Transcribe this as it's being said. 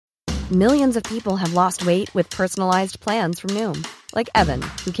Millions of people have lost weight with personalized plans from Noom. Like Evan,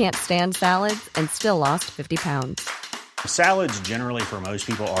 who can't stand salads and still lost 50 pounds. Salads generally for most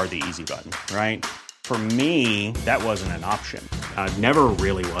people are the easy button, right? For me, that wasn't an option. I never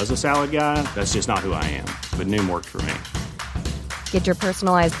really was a salad guy. That's just not who I am. But Noom worked for me. Get your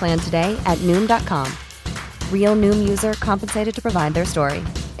personalized plan today at Noom.com. Real Noom user compensated to provide their story.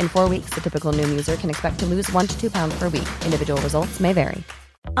 In 4 weeks, the typical Noom user can expect to lose 1 to 2 pounds per week. Individual results may vary.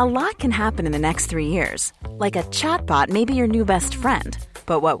 A lot can happen in the next 3 years. Like a chatbot may be your new best friend.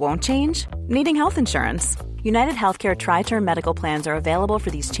 But what won't change? Needing health insurance. United Healthcare Tri-Term Medical Plans are available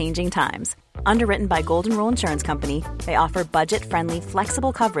for these changing times. Underwritten by Golden Rule Insurance Company, they offer budget-friendly,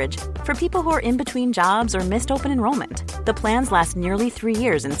 flexible coverage for people who are in between jobs or missed open enrollment. The plans last nearly 3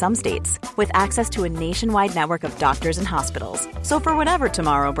 years in some states, with access to a nationwide network of doctors and hospitals. So for whatever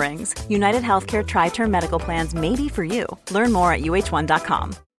tomorrow brings, United Healthcare Tri-Term Medical Plans may be for you. Learn more at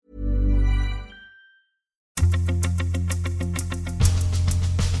uh1.com.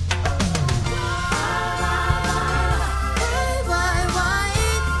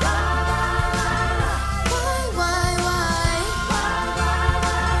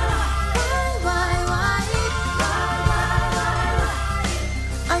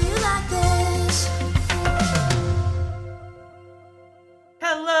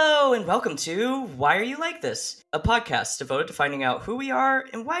 Hello, and welcome to Why Are You Like This? A podcast devoted to finding out who we are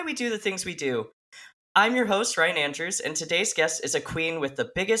and why we do the things we do. I'm your host, Ryan Andrews, and today's guest is a queen with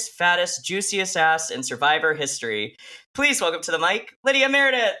the biggest, fattest, juiciest ass in Survivor history. Please welcome to the mic, Lydia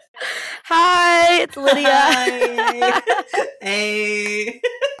Meredith. Hi, it's Lydia. Hi. Hey.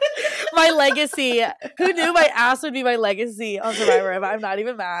 My legacy. Who knew my ass would be my legacy on Survivor? I'm not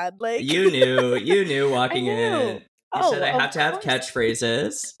even mad. Like You knew walking I knew. in. You said I have to have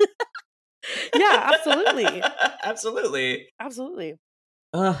catchphrases. Yeah, absolutely. Absolutely. Absolutely.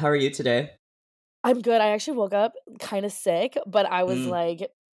 How are you today? I'm good. I actually woke up kind of sick, but I was like,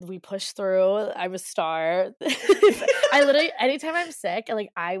 we pushed through. I'm a star. I literally, anytime I'm sick, like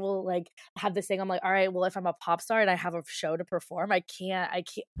I will like have this thing. I'm like, all right, well, if I'm a pop star and I have a show to perform, I can't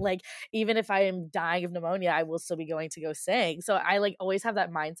like, even if I am dying of pneumonia, I will still be going to go sing. So I like always have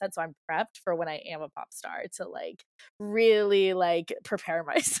that mindset. So I'm prepped for when I am a pop star to like really like prepare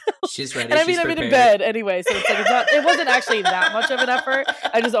myself. She's ready. And I mean, I'm in bed anyway. So it's like, it wasn't actually that much of an effort.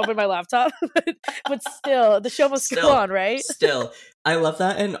 I just opened my laptop, but still the show must go on, right? Still. I love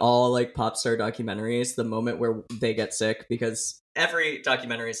that in all like pop star documentaries, the moment where they get sick, because every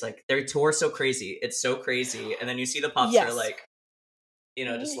documentary is like their tour so crazy, it's so crazy, and then you see the pop star like, you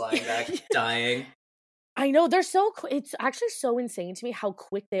know, just lying back, dying. I know, they're so it's actually so insane to me how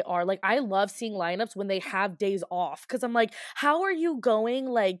quick they are. Like I love seeing lineups when they have days off, because I'm like, how are you going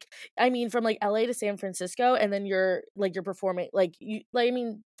like, I mean, from like LA to San Francisco, and then you're performing like you like, I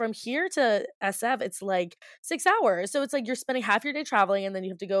mean, from here to SF it's like 6 hours, so it's like you're spending half your day traveling and then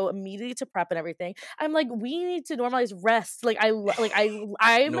you have to go immediately to prep and everything. I'm like, we need to normalize rest. I'm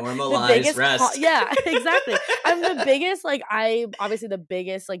normalize the biggest rest. Yeah, exactly. I'm the biggest I'm obviously the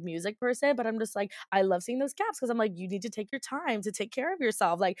biggest like music person, but I'm just like, I love seeing those gaps, because I'm like, you need to take your time to take care of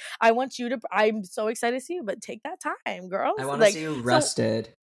yourself. Like I want you to, I'm so excited to see you, but take that time, girls. I want to like, see you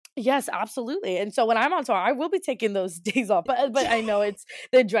rested. Yes, absolutely. And so when I'm on tour, I will be taking those days off. But I know it's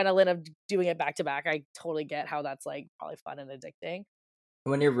the adrenaline of doing it back to back. I totally get how that's like probably fun and addicting.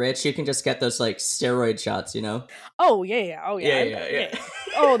 When you're rich, you can just get those like steroid shots, you know? Oh yeah. Oh yeah. Yeah.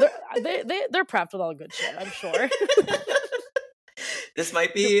 Oh, they're prepped with all good shit, I'm sure. This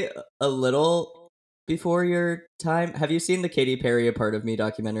might be a little before your time. Have you seen the Katy Perry A Part of Me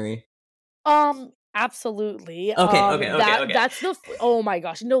documentary? Absolutely. Okay. That's oh my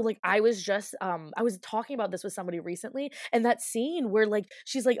gosh. No, like I was just I was talking about this with somebody recently, and that scene where like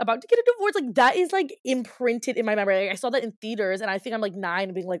she's like about to get a divorce, like that is like imprinted in my memory. Like, I saw that in theaters, and I think I'm like 9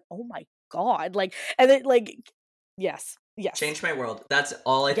 and being like, oh my God. Like, and then like yes. Changed my world. That's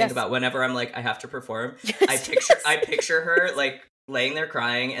all I think about whenever I'm like, I have to perform. I picture her like laying there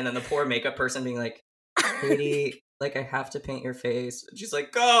crying, and then the poor makeup person being like, Katie, like I have to paint your face. And she's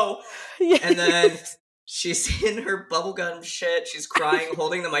like, go. And then she's in her bubblegum shit. She's crying,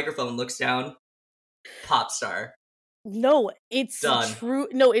 holding the microphone, looks down. Pop star. No, it's done. True.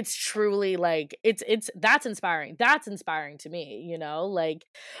 No, it's truly like it's that's inspiring. That's inspiring to me, you know, like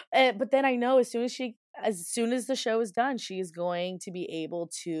but then I know as soon as the show is done, she's going to be able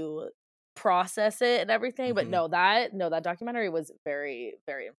to process it and everything. But no, that documentary was very,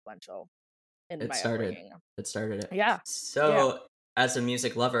 very influential in my upbringing. It started it. Yeah. So as a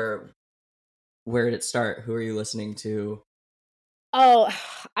music lover, where did it start? Who are you listening to? Oh,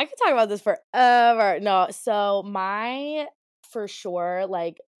 I could talk about this forever. No, so for sure,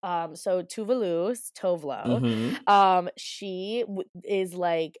 like So Tuvalu, Tovlo, Mm-hmm. she is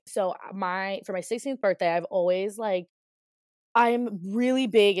like, so for my 16th birthday, I've always like, I'm really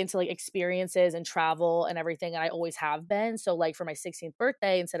big into, like, experiences and travel and everything, and I always have been. So, like, for my 16th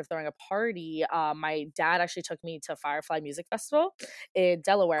birthday, instead of throwing a party, my dad actually took me to Firefly Music Festival in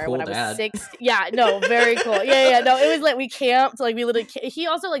Delaware when Cool I was dad. 6. Yeah, no, very cool. Yeah. No, it was like we camped, like we literally. He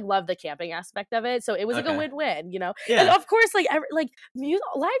also like loved the camping aspect of it, so it was like a Okay. win-win, you know. And Yeah. of course, like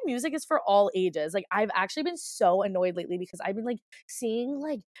live music is for all ages. Like I've actually been so annoyed lately because I've been like seeing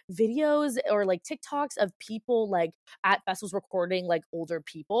like videos or like TikToks of people like at festivals recording like older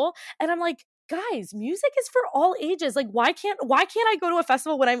people, and I'm like, guys, music is for all ages. Like why can't I go to a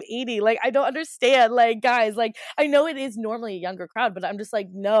festival when I'm 80? Like I don't understand. Like guys, like I know it is normally a younger crowd, but I'm just like,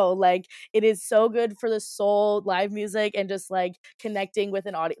 no, like it is so good for the soul, live music, and just like connecting with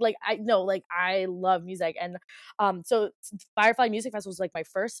an audience. Like I know, like I love music. And so Firefly Music Festival was like my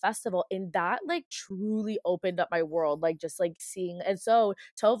first festival, and that like truly opened up my world, like just like seeing. And so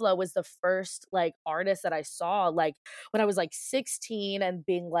Tovla was the first like artist that I saw like when I was like 16, and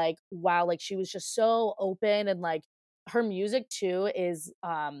being like, wow, like she was just so open. And like her music too is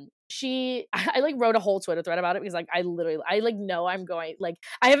I like wrote a whole Twitter thread about it because like I like know I'm going, like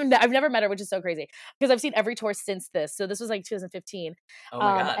I've never met her, which is so crazy because I've seen every tour since this. So this was like 2015. Oh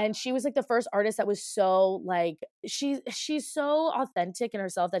my God. And she was like the first artist that was so like she's so authentic in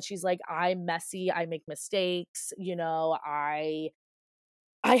herself that she's like, I'm messy, I make mistakes, you know, I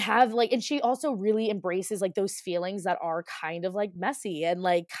have like, and she also really embraces like those feelings that are kind of like messy and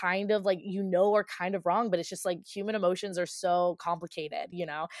like kind of like, you know, are kind of wrong, but it's just like human emotions are so complicated, you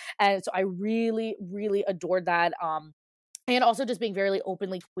know? And so I really, really adored that. And also just being very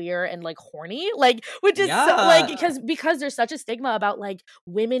openly queer and like horny, like which is so, like Yeah. because there's such a stigma about like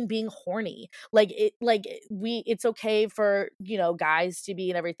women being horny, like it's okay for, you know, guys to be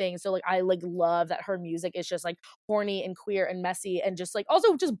and everything. So like I like love that her music is just like horny and queer and messy and just like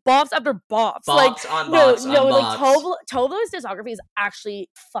also just bops after bops, like Bops on no bops no on like bops. Tovla's discography is actually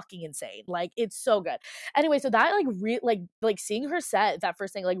fucking insane, like it's so good. Anyway, so that like seeing her set that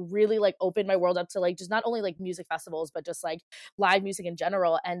first thing like really like opened my world up to like just not only like music festivals but just like live music in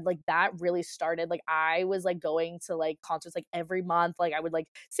general. And like that really started, like I was like going to like concerts like every month, like I would like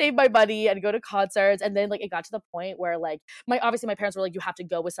save my money and go to concerts. And then like it got to the point where like obviously my parents were like, you have to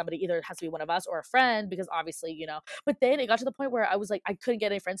go with somebody, either it has to be one of us or a friend, because obviously, you know. But then it got to the point where I was like, I couldn't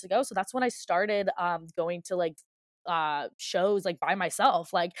get any friends to go, so that's when I started going to like shows like by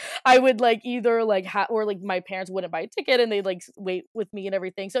myself. Like I would like either like or like my parents wouldn't buy a ticket and they'd like wait with me and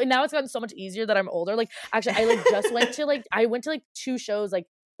everything. So now it's gotten so much easier that I'm older. Like actually I like just went to like 2 shows like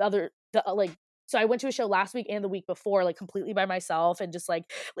like so I went to a show last week and the week before, like completely by myself, and just like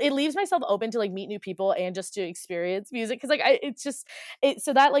it leaves myself open to like meet new people and just to experience music, because like it's just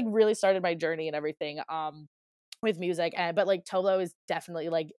so that like really started my journey and everything with music. And but like Tolo is definitely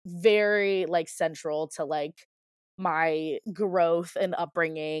like very like central to like my growth and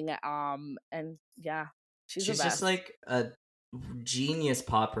upbringing. And yeah, she's the She's just best. like a genius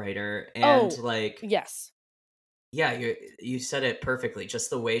pop writer, and Oh, like, yes. yeah, you said it perfectly. Just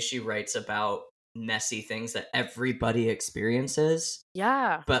the way she writes about messy things that everybody experiences,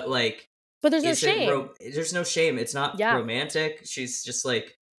 Yeah. but like But there's no shame. there's no shame. It's not Yeah. romantic. She's just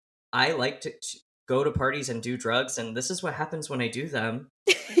like, I like to go to parties and do drugs, and this is what happens when I do them.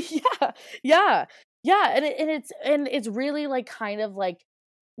 Yeah. Yeah. Yeah. And it's really like kind of like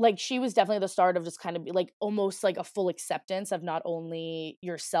she was definitely the start of just kind of like almost like a full acceptance of not only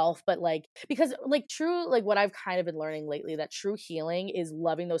yourself but like, because like true, like what I've kind of been learning lately, that true healing is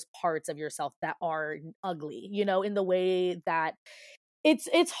loving those parts of yourself that are ugly, you know, in the way that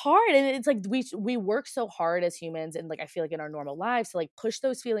it's hard. And it's like we work so hard as humans, and like I feel like in our normal lives, to like push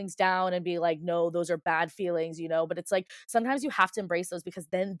those feelings down and be like, no, those are bad feelings, you know. But it's like sometimes you have to embrace those, because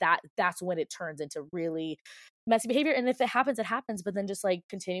then that's when it turns into really messy behavior. And if it happens, it happens. But then just like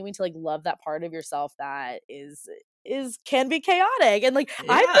continuing to like love that part of yourself that is can be chaotic. And like I've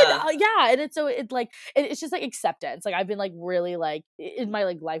been Yeah, yeah. And it's so it's like it's just like acceptance. Like I've been like really like in my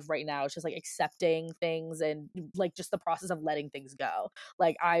like life right now, it's just like accepting things and like just the process of letting things go.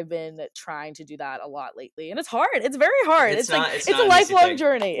 Like I've been trying to do that a lot lately, and it's hard. It's very hard. It's like it's it's a not an easy lifelong thing.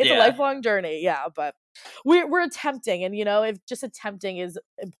 journey. It's a Yeah, lifelong journey. Yeah, but we're attempting, and you know, if just attempting is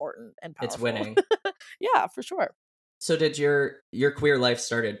important and it's powerful. winning. Yeah, for sure. So did your queer life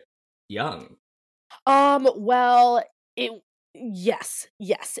started young? Well, it yes,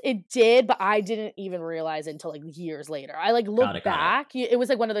 it did, but I didn't even realize it until like years later. I like Got look it. Got it. back. It was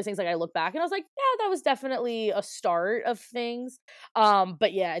like one of those things, like I look back and I was like, yeah, that was definitely a start of things.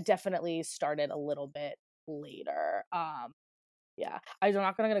 But yeah, it definitely started a little bit later. Yeah. I'm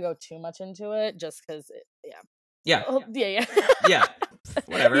not going to go too much into it just because, yeah. Yeah. Oh, yeah. Yeah.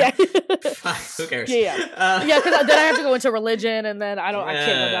 Whatever. Yeah. Who cares? Yeah. Yeah, because then I have to go into religion, and then I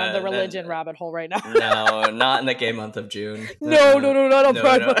can't go down the religion rabbit hole right now. No, not in the gay month of June. No, not on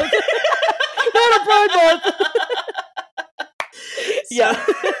Pride Month. Not on Pride Month. Yeah.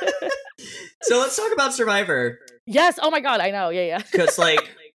 So let's talk about Survivor. Yes. Oh my God, I know. Yeah. Because, like,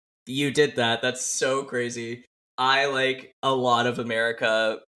 you did that. That's so crazy. I, like, a lot of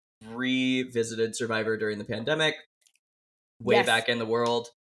America revisited Survivor during the pandemic, way back in the world.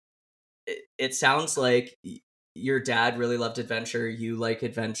 It sounds like your dad really loved adventure. You like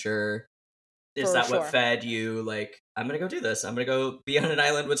adventure. Is that what fed you, like, I'm going to go do this. I'm going to go be on an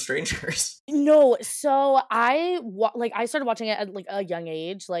island with strangers? No, so I started watching it at like a young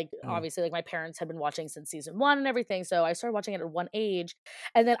age. Like obviously, like my parents had been watching since season 1 and everything. So I started watching it at one age,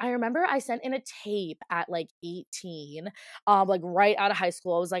 and then I remember I sent in a tape at like 18, like right out of high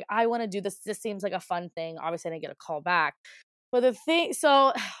school. I was like, I want to do this. This seems like a fun thing. Obviously, I didn't get a call back. But the thing,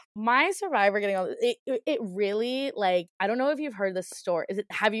 so my Survivor getting on, it really, like, I don't know if you've heard this story.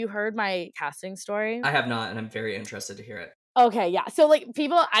 Have you heard my casting story? I have not, and I'm very interested to hear it. Okay, yeah. So, like,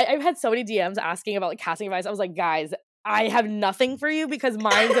 people, I've had so many DMs asking about, like, casting advice. I was like, guys, I have nothing for you because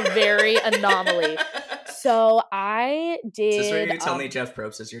mine's a very anomaly. So I did. Is this where you tell me Jeff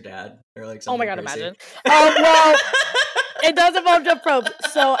Probst is your dad? Or like something oh my God, crazy? imagine. Well, it does involve Jeff Probst.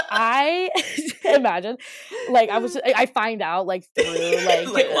 So I imagine, like, I find out, like, through,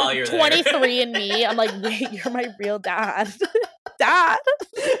 like while you're 23 and me, I'm like, wait, you're my real dad. Dad?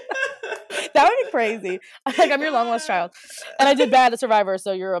 That would be crazy. I'm like, I'm your long lost child. And I did bad at Survivor,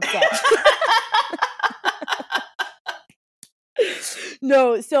 so you're upset.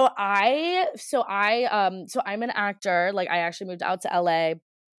 No, so I'm an actor. Like, I actually moved out to LA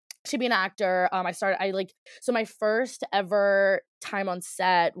to be an actor. So my first ever time on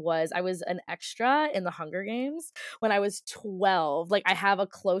set was I was an extra in the Hunger Games when I was 12. Like, I have a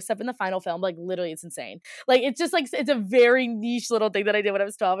close up in the final film. Like, literally, it's insane. Like, it's just like, it's a very niche little thing that I did when I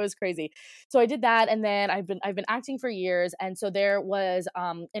was 12. It was crazy. So I did that, and then I've been acting for years. And so there was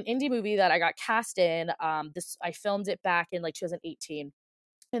an indie movie that I got cast in. I filmed it back in like 2018,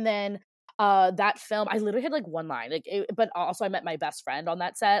 and then that film, I literally had like one line, but also I met my best friend on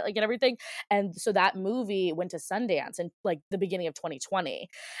that set, like, and everything. And so that movie went to Sundance in like the beginning of 2020.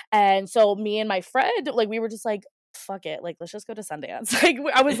 And so me and my friend, like, we were just like, fuck it, like, let's just go to Sundance. Like,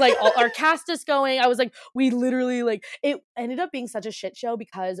 I was like, our cast is going. I was like, we literally, like, it ended up being such a shit show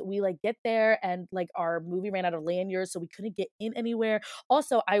because we like get there and like our movie ran out of lanyards, so we couldn't get in anywhere.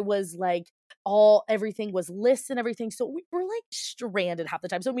 Also, I was like, everything was lists and everything, so we were like stranded half the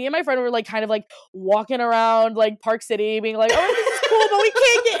time. So me and my friend were like kind of like walking around like Park City being like, oh, this is cool, but we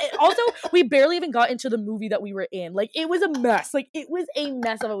can't get it. Also, we barely even got into the movie that we were in. Like, it was a mess. Like, it was a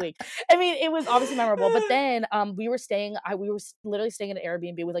mess of a week. I mean, it was obviously memorable, but then we were literally staying in an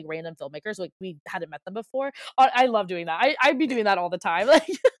Airbnb with like random filmmakers. Like, we hadn't met them before. I love doing that. I'd be doing that all the time. Like,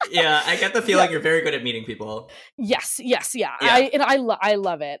 yeah, I get the feeling you're very good at meeting people. Yes, yeah. I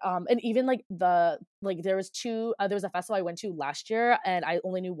love it. And even like there was a festival I went to last year, and I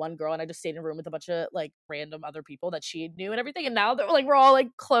only knew one girl, and I just stayed in a room with a bunch of like random other people that she knew and everything. And now we're all like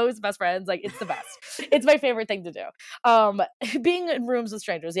close best friends. Like, it's the best. It's my favorite thing to do. Being in rooms with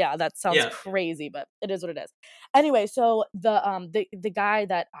strangers. Yeah, that sounds crazy, but it is what it is. Anyway, so the guy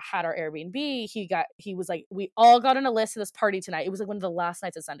that had our Airbnb, he was like, we all got on a list to this party tonight. It was like one of the last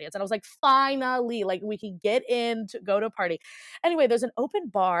nights at Sundance, and I was like, finally, like, we can get in to go to a party. Anyway, there's an open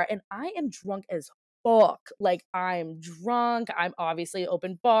bar, and I am drunk as fuck. Like, I'm drunk. I'm obviously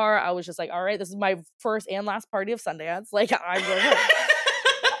open bar. I was just like, all right, this is my first and last party of Sundance. Like, I'm going home.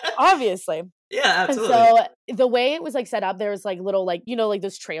 Obviously. Yeah, absolutely. And so the way it was like set up, there was like little, like, you know, like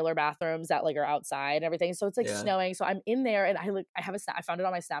those trailer bathrooms that like are outside and everything. So it's like snowing. So I'm in there, and I found it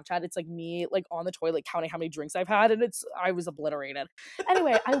on my Snapchat. It's like me like on the toilet counting how many drinks I've had, and I was obliterated.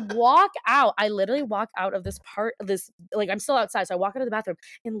 Anyway, I literally walk out of this like, I'm still outside. So I walk out of the bathroom,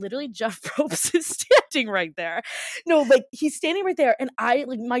 and literally Jeff Probst is standing right there. No, like, he's standing right there. And I,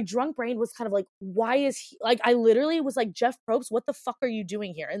 like, my drunk brain was kind of like, why is he, like, I literally was like, Jeff Probst, what the fuck are you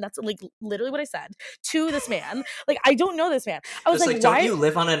doing here? And that's like literally what I said to this man. Like, I don't know this man. I was like, don't you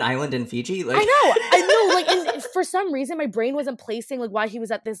live on an island in Fiji? Like, I know. Like, and for some reason, my brain wasn't placing like why he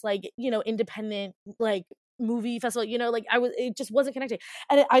was at this, like, you know, independent like movie festival, you know, like, it just wasn't connecting.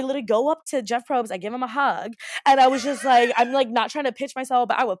 And I literally go up to Jeff Probst, I give him a hug, and I was just like, I'm like not trying to pitch myself,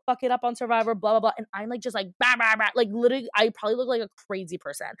 but I would fuck it up on Survivor, blah blah blah. And I'm like just like bah, bah, bah. Like, literally, I probably look like a crazy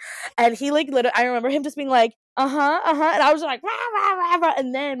person. And he like literally, I remember him just being like, And I was like, rah, rah, rah, rah.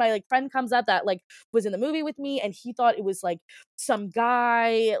 And then my like friend comes up that like was in the movie with me, and he thought it was like some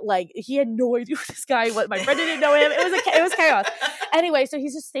guy. Like he had no idea who this guy was. My friend didn't know him. It was chaos. Anyway, so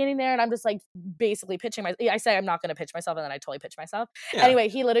he's just standing there, and I'm just like basically pitching I say I'm not going to pitch myself, and then I totally pitch myself. Yeah. Anyway,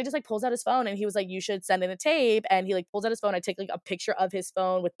 he literally just like pulls out his phone, and he was like, "You should send in a tape." And he like pulls out his phone. I take like a picture of his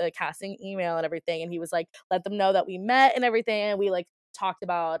phone with the casting email and everything, and he was like, "Let them know that we met and everything." And we like talked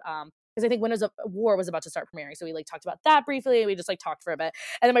about because I think Windows of War was about to start premiering. So we like talked about that briefly, and we just like talked for a bit.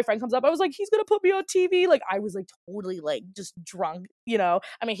 And then my friend comes up. I was like, he's going to put me on TV. Like I was like totally like just drunk, you know?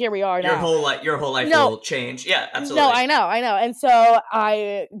 I mean, here we are now. Your whole life will change. Yeah, absolutely. No, I know. And so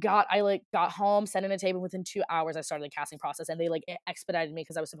I got home, sent in a tape, and within 2 hours I started the casting process, and they like expedited me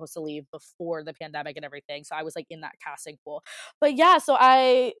because I was supposed to leave before the pandemic and everything. So I was like in that casting pool. But yeah, so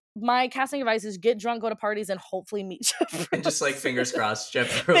my casting advice is get drunk, go to parties, and hopefully meet Jeff Probst. And just like fingers crossed,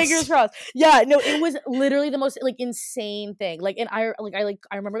 Jeff Probst. Fingers crossed. Yeah, no, it was literally the most like insane thing. Like, and I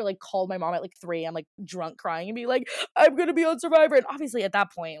remember like called my mom at like 3. I'm like drunk, crying, and be like, I'm gonna be on Survivor. And obviously at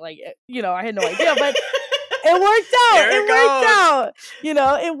that point, like, you know, I had no idea, but it worked out. It worked out. You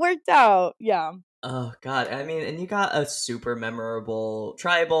know, it worked out. Yeah. Oh God, I mean, and you got a super memorable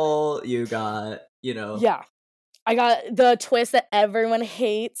tribal. You got, you know. Yeah. I got the twist that everyone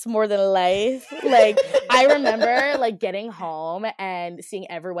hates more than life. Like, I remember, like, getting home and seeing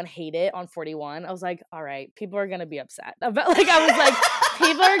everyone hate it on 41. I was like, all right, people are going to be upset. But, like, I was like,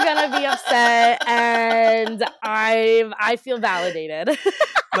 people are going to be upset, and I feel validated.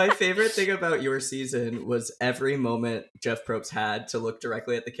 My favorite thing about your season was every moment Jeff Probst had to look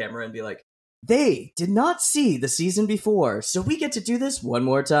directly at the camera and be like, they did not see the season before, so we get to do this one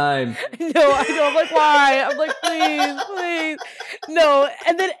more time. No, I know. I'm like, why? I'm like, please. No.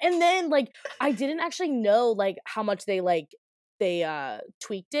 And then, like, I didn't actually know, like, how much they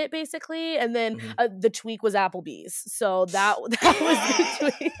tweaked it, basically. And then the tweak was Applebee's. So that was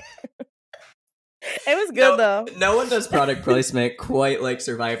the tweak. It was good, though. No one does product placement quite like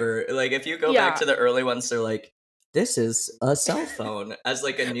Survivor. Like, if you go back to the early ones, they're like, this is a cell phone as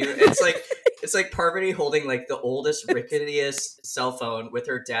like a new, it's like Parvati holding like the oldest, ricketiest cell phone with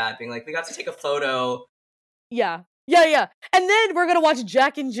her dad being like, we got to take a photo. Yeah. And then we're going to watch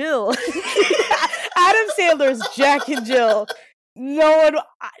Jack and Jill. Adam Sandler's Jack and Jill.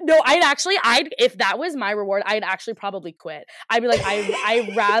 If that was my reward, I'd actually probably quit. I'd be like, I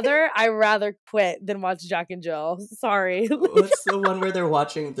rather quit than watch Jack and Jill. Sorry. What's the one where they're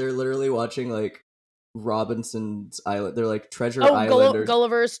literally watching like Robinson's Island? They're like Treasure Island.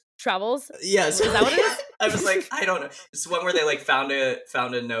 Gulliver's Travels? Yes. Is that what it is? I was like, I don't know. It's one where they like found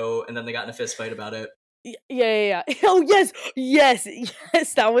a note and then they got in a fist fight about it. Yeah. Oh, yes.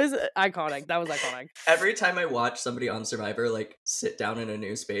 That was iconic. Every time I watch somebody on Survivor like sit down in a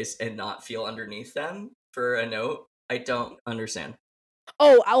new space and not feel underneath them for a note, I don't understand.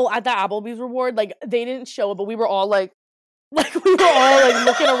 Oh, at the Applebee's reward, like they didn't show it, but we were all like looking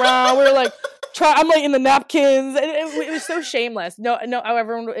around. We were like, I'm like in the napkins, and it was so shameless. No.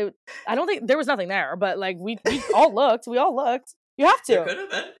 Everyone, I don't think there was nothing there, but like we all looked. We all looked. You have to. There could have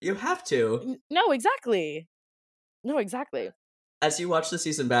been. You have to. No, exactly. As you watch the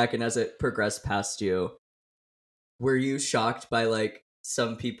season back and as it progressed past you, were you shocked by like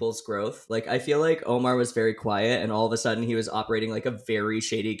some people's growth? Like, I feel like Omar was very quiet, and all of a sudden he was operating like a very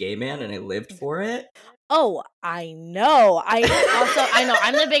shady gay man, and I lived for it. Oh, I know. I know.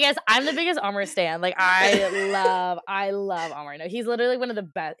 I'm the biggest Omar stan. Like, I love Omar. No, he's literally one of the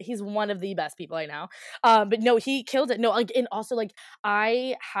best. He's one of the best people I know. But no, he killed it. No, like, and also like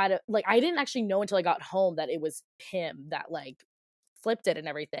I didn't actually know until I got home that it was him that like flipped it and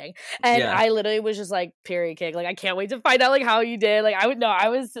everything. And I literally was just like, period kick. Like, I can't wait to find out like how you did. Like, I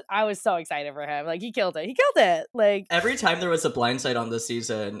was so excited for him. Like, he killed it. Like, every time there was a blindside on this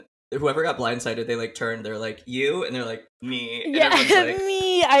season, whoever got blindsided, they like turned. They're like, you, and they're like, me. And yeah, like,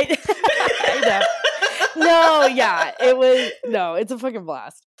 me. I know. No, yeah, it's a fucking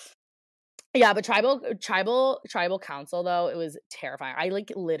blast. Yeah, but tribal council though, it was terrifying. I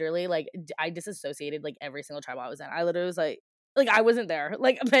like literally like I disassociated like every single tribal I was in. I literally was like I wasn't there.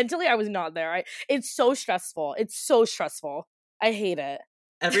 Like mentally, I was not there. It's so stressful. I hate it.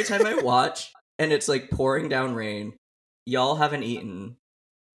 Every time I watch and it's like pouring down rain, y'all haven't eaten.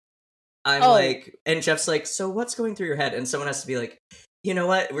 I'm like, and Jeff's like, so what's going through your head? And someone has to be like, you know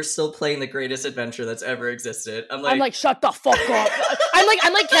what? We're still playing the greatest adventure that's ever existed. I'm like, shut the fuck up. I'm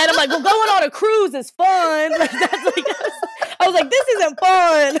like Ken. I'm like, well, going on a cruise is fun. Like, that's like, I was like, this isn't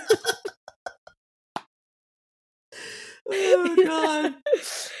fun. Oh God.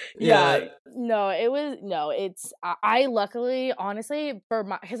 Yeah. No, it's I luckily, honestly,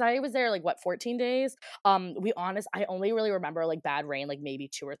 because I was there like 14 days. I only really remember like bad rain, like maybe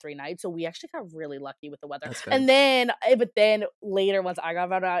 2 or 3 nights. So we actually got really lucky with the weather. That's good. And then, but then later, once I got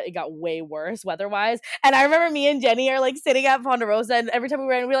found out, it got way worse weather-wise. And I remember me and Jenny are like sitting at Ponderosa, and every time we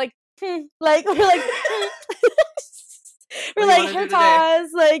ran, we're like, like we're like. We're like, hair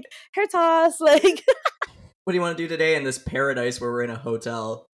toss, like. What do you want to do today in this paradise where we're in a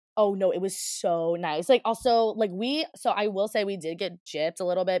hotel? Oh no, it was so nice. Like also, like so I will say we did get gypped a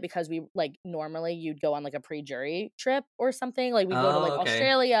little bit because we like normally you'd go on like a pre-jury trip or something. Like we go to like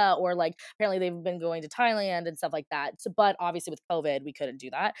Australia, or like apparently they've been going to Thailand and stuff like that. So, but obviously with COVID, we couldn't do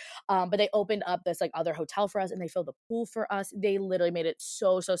that. But they opened up this like other hotel for us, and they filled the pool for us. They literally made it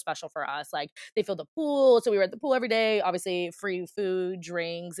so special for us. Like they filled the pool, so we were at the pool every day. Obviously, free food,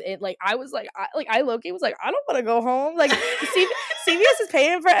 drinks. It like I was like, I low-key was like, I don't want to go home. Like CBS is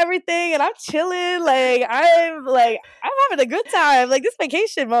paying for everything and I'm chilling, like I'm having a good time, like this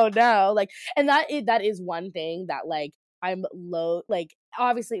vacation mode now, like, and that is one thing that like I'm low, like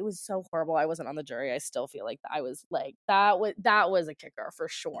obviously it was so horrible I wasn't on the jury. I still feel like I was like that was a kicker for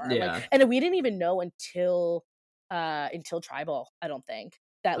sure. Yeah. Like, and we didn't even know until tribal, I don't think,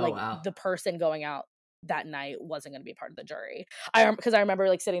 that the person going out that night wasn't going to be part of the jury. Because I remember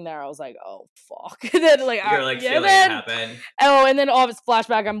like sitting there, I was like, oh fuck. And then like you're like feeling it happen. Oh, and then all of this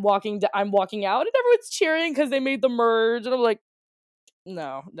flashback, I'm walking out and everyone's cheering because they made the merge, and I'm like,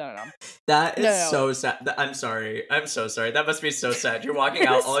 no. That is so sad. I'm sorry. I'm so sorry. That must be so sad. You're walking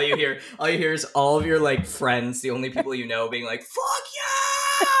out, all you hear is all of your like friends, the only people you know, being like, fuck yeah.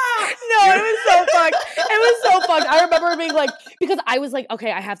 No, it was so fucked. I remember being like, because I was like,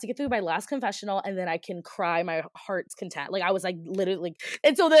 okay, I have to get through my last confessional and then I can cry my heart's content. Like I was like literally,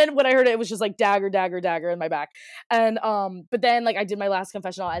 and so then when I heard it, it was just like dagger in my back. And but then like I did my last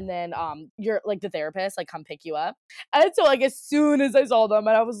confessional, and then you're like the therapist like come pick you up. And so like as soon as I saw them,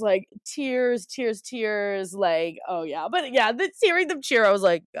 and I was like tears, like, oh yeah. But yeah, hearing them cheer, I was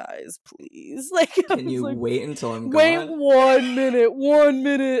like, guys, please, like, can you like, wait until I'm gone? Wait 1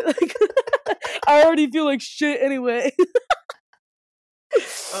 minute. Like, I already feel like shit anyway.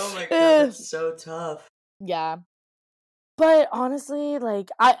 Oh my god, that's so tough. Yeah. But honestly, like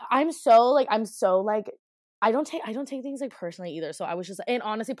I'm so I don't take things like personally either. So I was just, and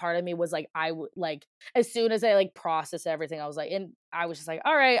honestly, part of me was like, I would like, as soon as I like processed everything, I was like, and I was just like,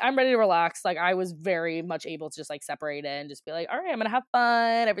 all right, I'm ready to relax. Like I was very much able to just like separate it and just be like, all right, I'm gonna have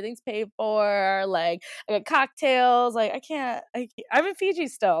fun. Everything's paid for. Like I got cocktails. Like I'm in Fiji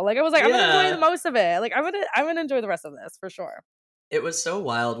still. Like I was like, I'm gonna enjoy the most of it. Like I'm gonna enjoy the rest of this for sure. It was so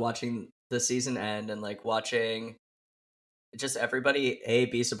wild watching the season end and like watching just everybody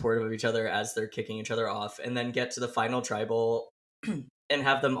be supportive of each other as they're kicking each other off, and then get to the final tribal and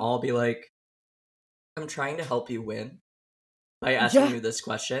have them all be like, I'm trying to help you win by asking you this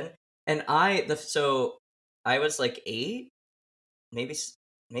question. And so I was like 8, maybe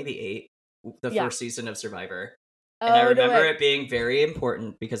 8, the first season of Survivor. And I remember it being very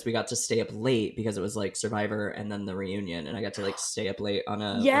important because we got to stay up late because it was like Survivor and then the reunion, and I got to like stay up late on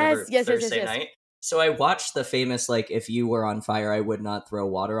a Thursday night. So I watched the famous, like, if you were on fire, I would not throw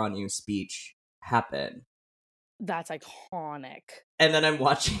water on you speech happen. That's iconic. And then I'm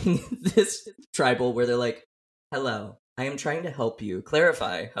watching this tribal where they're like, hello, I am trying to help you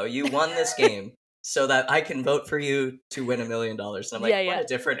clarify how you won this game so that I can vote for you to win $1 million. And I'm like, what a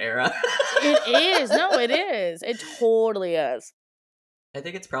different era. It is. No, it is. It totally is. I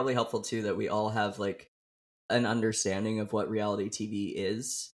think it's probably helpful, too, that we all have, like, an understanding of what reality TV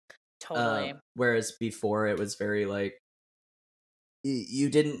is. Totally. Whereas before it was very like you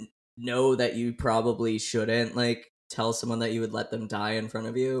didn't know that you probably shouldn't like tell someone that you would let them die in front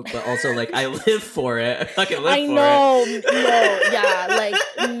of you, but also like I live for it. I fucking live for it. No, yeah, like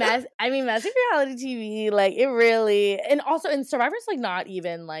messy reality TV, like it really, and also in Survivor's like not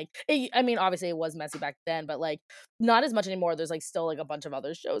even like I mean obviously it was messy back then, but like not as much anymore. There's like still like a bunch of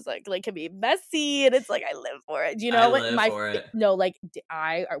other shows like can be messy, and it's like I live for it. Do you know what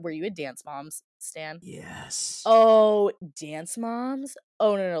were you a Dance Moms stan? Yes. Oh, Dance Moms?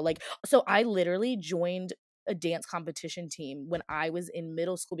 Oh no, like so I literally joined a dance competition team when I was in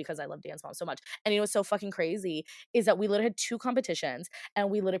middle school because I love Dance Moms so much. And you know what's so fucking crazy is that we literally had 2 competitions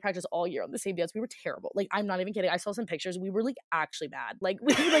and we literally practiced all year on the same dance. We were terrible. Like I'm not even kidding. I saw some pictures. We were like actually bad. Like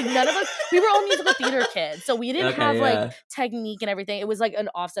we like none of us. We were all musical theater kids, so we didn't have like technique and everything. It was like an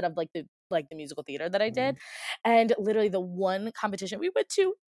offset of like the musical theater that I did. And literally the one competition we went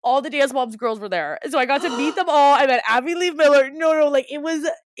to all the Dance Moms girls were there. So I got to meet them all. I met Abby Lee Miller. No, like it was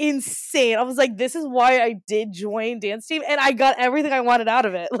insane. I was like, this is why I did join dance team, and I got everything I wanted out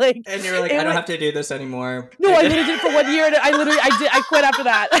of it. Like, and you're like, I don't have to do this anymore. No, I literally did it for 1 year, and I quit after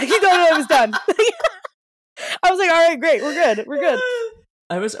that. No, it was done. I was like, all right, great, we're good.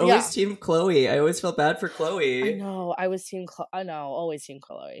 I was always team Chloe. I always felt bad for Chloe. I know, I was team Chloe. I know, always team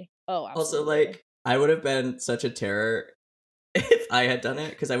Chloe. Oh, absolutely. Also, like, I would have been such a terror if I had done it,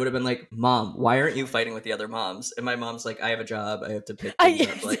 because I would have been like, Mom, why aren't you fighting with the other moms? And my mom's like, I have a job, I have to pick things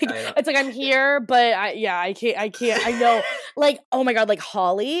up. It's like, I'm here, but I can't. I know. Like, oh my God, like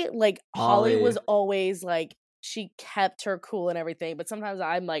Holly was always like, she kept her cool and everything, but sometimes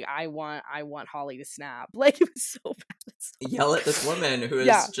I'm like, I want Holly to snap. Like, it was so bad. Yell at this woman who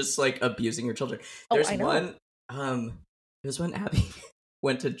is just like abusing your children. There's one, Abby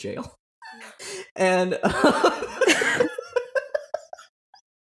went to jail, and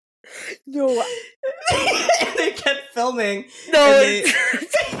no, and they kept filming. No,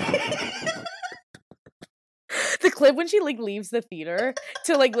 the clip when she like leaves the theater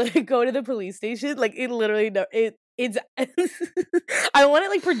to like go to the police station, like it literally it's I want it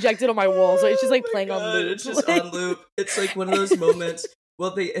like projected on my wall, so it's just like playing on loop. It's just on loop. It's like one of those moments.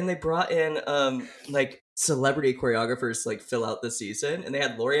 Well, they brought in like celebrity choreographers to like fill out the season, and they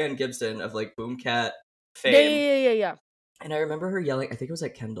had Lorianne Gibson of like Boom Cat fame. Yeah. And I remember her yelling, I think it was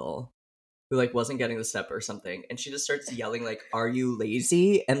like Kendall, who like wasn't getting the step or something, and she just starts yelling like, "Are you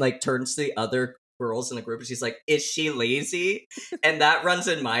lazy?" and like turns to the other girls in the group and she's like, "Is she lazy?" And that runs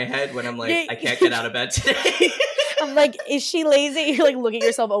in my head when I'm like, I can't get out of bed today. I'm like, is she lazy? You're like looking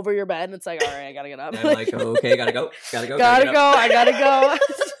yourself over your bed and it's like, all right, I gotta get up. And I'm like, oh, okay, gotta go. I gotta go.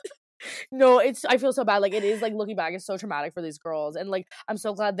 No, I feel so bad. Like, it is like, looking back, it's so traumatic for these girls, and like, I'm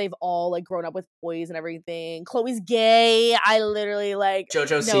so glad they've all like grown up with boys and everything. Chloe's gay. I literally like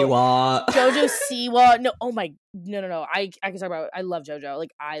JoJo Siwa. No, oh my, no. I can talk about. I love JoJo.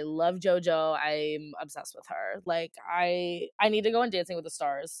 Like, I love JoJo. I'm obsessed with her. Like, I need to go on Dancing with the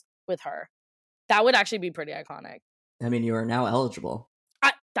Stars with her. That would actually be pretty iconic. I mean, you are now eligible.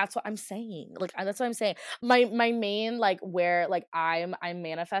 That's what I'm saying. Like, that's what I'm saying. My main, like, where, like, I'm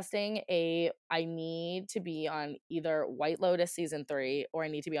manifesting I need to be on either White Lotus season 3 or I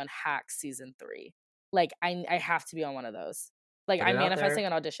need to be on Hacks season 3. Like, I have to be on one of those. Like, I'm manifesting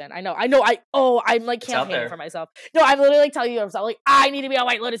an audition. I know. I'm like campaigning for myself. No, I'm literally like telling you, I'm like, I need to be on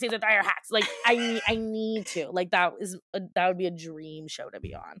White Lotus season 3 or Hacks. Like, I need to. Like, that would be a dream show to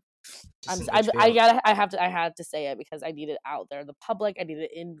be on. I have to say it because I need it out there in the public. I need it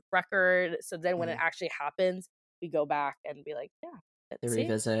in record. So then when it actually happens, we go back and be like, they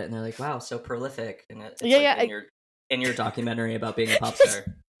revisit it and they're like, wow, so prolific. And it's in your documentary about being a pop star.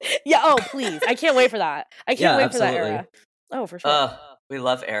 Yeah. Oh, please. I can't wait for that. I can't wait for that era. Oh, for sure. We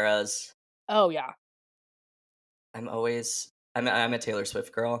love eras. Oh yeah. I'm a Taylor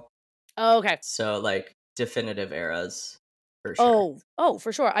Swift girl. Oh, okay. So like definitive eras. For sure. Oh,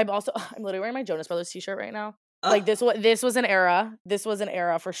 for sure. I'm literally wearing my Jonas Brothers t-shirt right now. Like, this was an era. This was an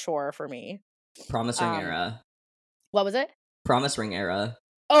era for sure for me. Promise Ring era. What was it? Promise Ring era.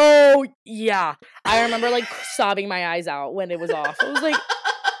 Oh yeah, I remember like sobbing my eyes out when it was off. I was like,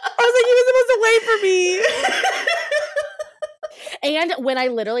 you were supposed to wait for me. And when I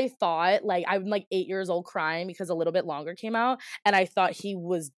literally thought, like, I'm like 8 years old crying because A Little Bit Longer came out, and I thought he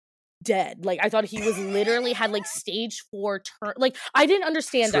was dead. Like, I thought he was literally had like stage 4 like, I didn't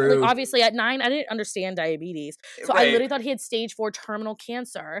understand that. Like, obviously at 9 I didn't understand diabetes, so I literally thought he had stage 4 terminal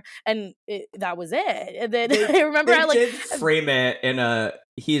cancer, and that was it. And then I remember I did frame it in a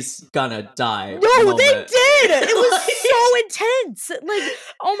he's gonna die. No, moment. They did. It was so intense. Like,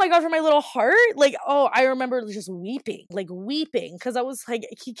 oh my God, for my little heart. Like, oh, I remember just weeping because I was like,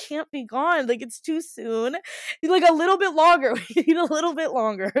 he can't be gone. Like, it's too soon. Like, a little bit longer. We need a little bit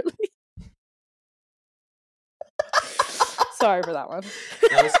longer. Sorry for that one.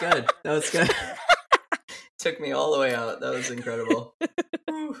 That was good. Took me all the way out. That was incredible.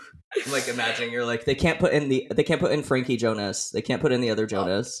 I'm like imagining you're like, they can't put in Frankie Jonas. They can't put in the other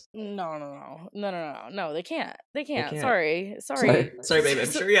Jonas. No, they can't. Sorry, babe.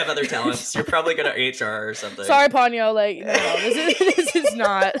 I'm sure you have other talents. You're probably good at HR or something. Sorry, Ponyo. Like, no, this is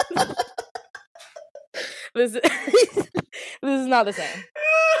not. This is not the same.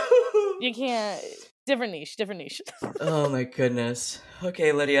 You can't. Different niche. Oh my goodness.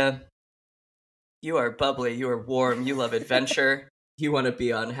 Okay, Lydia. You are bubbly. You are warm. You love adventure. You want to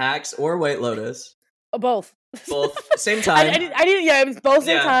be on Hacks or White Lotus? Both. Same time. I didn't. Yeah, it was both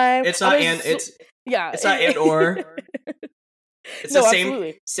same time. It's not and or. It's No, the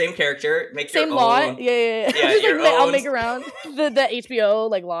absolutely. same character. Make Same your lot. own. Yeah. Yeah, Just, your like, I'll own. make around the HBO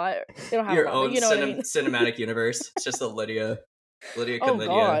like lot. They don't have a Your lot, own but you know what I mean. cinematic universe. It's just the Lydia Oh Lydia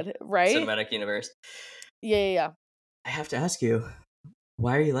God, right? cinematic universe. Yeah. I have to ask you,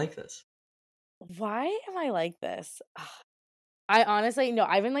 why are you like this? Why am I like this? I honestly no.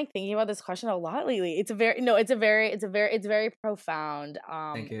 I've been like thinking about this question a lot lately. It's very profound.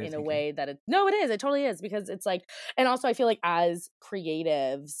 Thank you. In a Thank you. way that it is. It totally is because it's like, and also I feel like as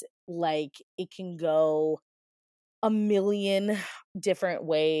creatives, like it can go a million different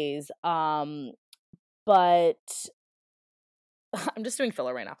ways. But I'm just doing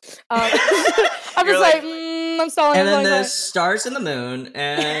filler right now. I'm You're just like, I'm stalling. and then the I'm stars and the moon,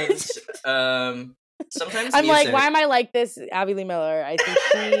 and sometimes I'm music. like, why am I like this? Abby Lee Miller. I think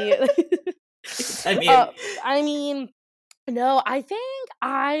she. I mean, I mean, no, I think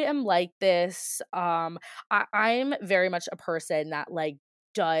I am like this. I'm very much a person that like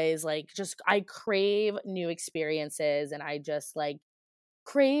does like just I crave new experiences, and I just like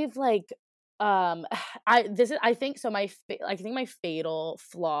crave like I think so I think my fatal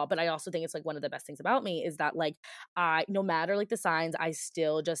flaw, but I also think it's like one of the best things about me is that like I no matter like the signs, I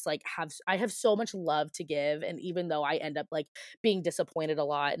still just like I have so much love to give, and even though I end up like being disappointed a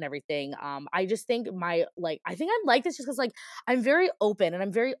lot and everything, I just think I think I'm like this just because like I'm very open, and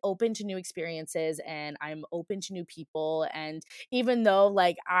I'm very open to new experiences, and I'm open to new people, and even though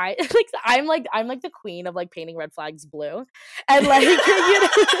like I I'm like the queen of like painting red flags blue, and like you know,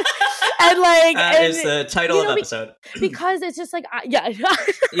 and like that is the title of episode. Because it's just like yeah, I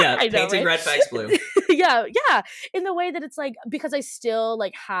know, painting right? red flags blue. yeah, in the way that it's like because I still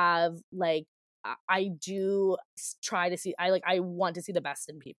like have like I do try to see I want to see the best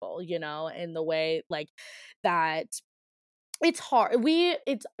in people, you know, in the way like that it's hard.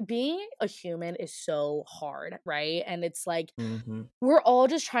 It's being a human is so hard, right? And it's like we're all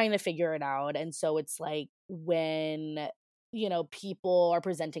just trying to figure it out. And so it's like when, you know, people are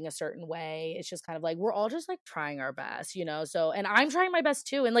presenting a certain way, it's just kind of like we're all just like trying our best, you know? So, and I'm trying my best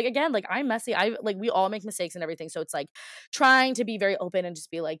too. And like, again, like I'm messy. I like, we all make mistakes and everything. So it's like trying to be very open and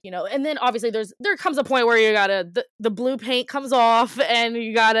just be like, you know, and then obviously there comes a point where you gotta, the blue paint comes off and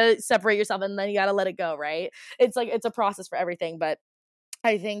you gotta separate yourself and then you gotta let it go, right? It's like, it's a process for everything. But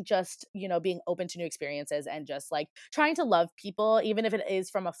I think just, you know, being open to new experiences and just like trying to love people, even if it is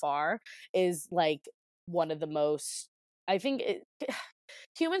from afar, is like one of the most, I think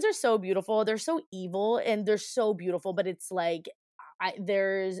humans are so beautiful. They're so evil and they're so beautiful, but it's like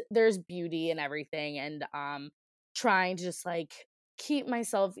there's beauty in everything, and trying to just like keep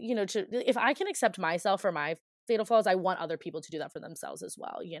myself, you know, to if I can accept myself for my fatal flaws, I want other people to do that for themselves as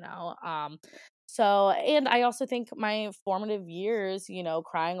well, you know. So, and I also think my formative years, you know,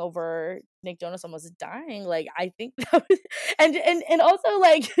 crying over Nick Jonas almost dying, like I think that was, and also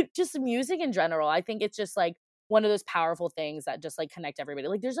like just music in general. I think it's just like one of those powerful things that just like connect everybody.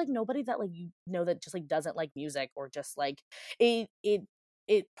 Like there's like nobody that like you know that just like doesn't like music, or just like it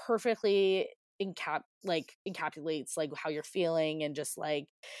perfectly encapsulates like how you're feeling, and just like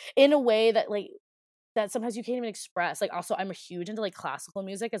in a way that like that sometimes you can't even express. Like also I'm a huge into like classical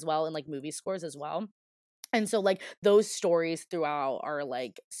music as well, and like movie scores as well. And so like those stories throughout are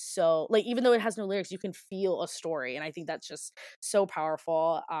like so like even though it has no lyrics, you can feel a story, and I think that's just so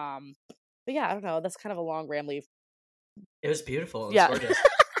powerful. But yeah, I don't know. That's kind of a long rambly. It was beautiful. It was Yeah. gorgeous.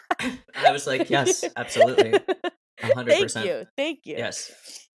 I was like, yes, absolutely. 100%. Thank you.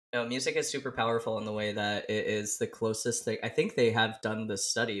 Yes. No, music is super powerful in the way that it is the closest thing. I think they have done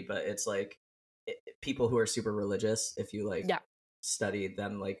this study, but it's like people who are super religious, if you like study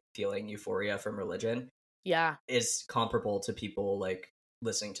them like feeling euphoria from religion, is comparable to people like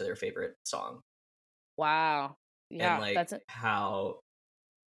listening to their favorite song. Wow. Yeah, and like how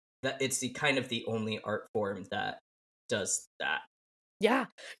that it's the kind of the only art form that does that. Yeah,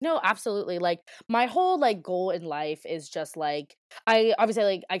 no, absolutely. Like my whole like goal in life is just like I obviously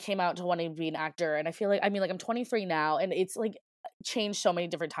like I came out to wanting to be an actor, and I feel like I mean like I'm 23 now, and it's like changed so many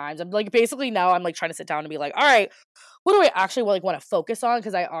different times. I'm like basically now I'm like trying to sit down and be like, all right, what do I actually like want to focus on?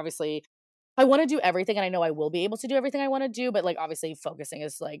 Because I want to do everything, and I know I will be able to do everything I want to do, but like obviously focusing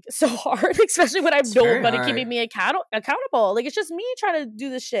is like so hard, especially when I have nobody keeping me accountable. Like it's just me trying to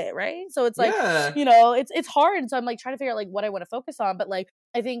do this shit, right? So it's like, you know, it's hard. And so I'm like trying to figure out like what I want to focus on, but like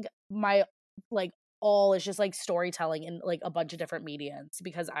I think my like all is just like storytelling in like a bunch of different mediums,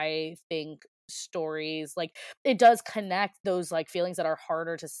 because I think stories like it does connect those like feelings that are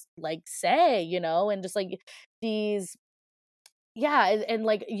harder to like say, you know, and just like these and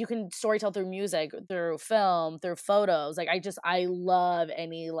like you can storytell through music, through film, through photos. Like I love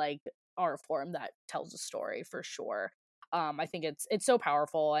any like art form that tells a story for sure. I think it's so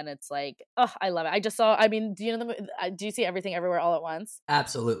powerful, and it's like, oh, I love it. I just saw, I mean, do you see Everything Everywhere All at Once?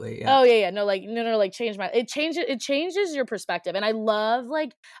 Absolutely. Yeah. Oh yeah, no, like no, like it changes your perspective, and I love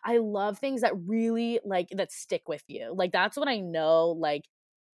things that really like that stick with you. Like that's when I know like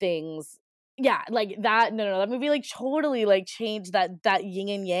things, yeah, like that. No, that movie like totally like changed that yin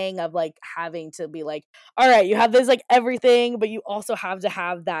and yang of like having to be like, all right, you have this like everything, but you also have to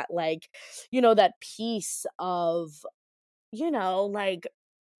have that like, that piece of, like,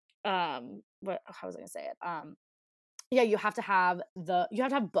 what, how was I gonna say it? Yeah, you have to have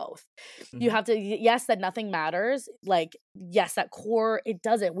both. You Mhm. have to, yes, that nothing matters. Like, yes, that core, it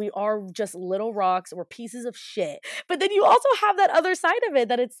doesn't. We are just little rocks. We're pieces of shit. But then you also have that other side of it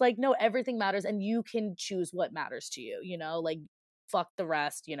that it's like, no, everything matters, and you can choose what matters to you, like fuck the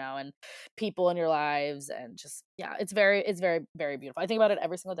rest, and people in your lives, and just, yeah, it's very, very beautiful. I think about it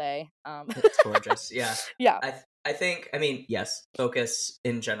every single day. It's gorgeous. Yeah. Yeah, I think, I mean, yes, focus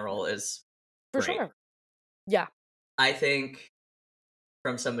in general is for great. sure. Yeah. I think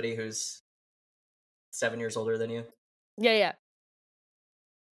from somebody who's 7 years older than you, Yeah.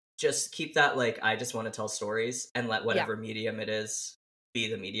 just keep that, like, I just want to tell stories, and let Yeah. whatever medium it is be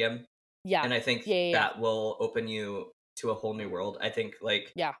the medium. Yeah. And I think Yeah. that will open you to a whole new world. I think,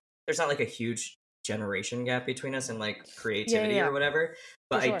 like, Yeah. there's not like a huge generation gap between us and like creativity Yeah. or whatever,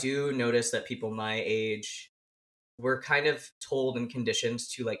 but For sure. I do notice that people my age, we're kind of told and conditioned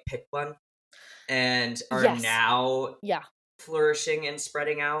to like pick one, and are Yes. now Yeah. flourishing and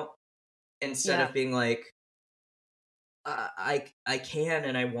spreading out, instead Yeah. of being like, I can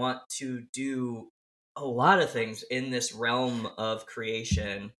and I want to do a lot of things in this realm of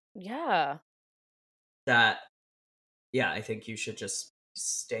creation. Yeah. That, yeah, I think you should just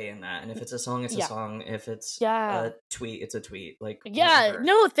stay in that. And if it's a song, it's a Yeah. song. If it's Yeah. a tweet, it's a tweet. Like, Yeah, whatever.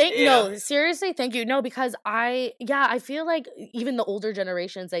 no, Yeah. no, seriously, thank you. No, because I feel like even the older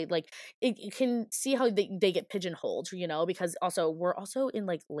generations, they like it can see how they get pigeonholed, because also we're also in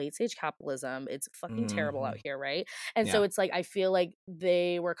like late stage capitalism. It's fucking terrible out Mhm. here, right? And so Yeah. it's like I feel like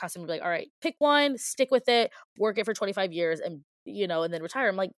they were accustomed to be like, all right, pick one, stick with it, work it for 25 years, and and then retire.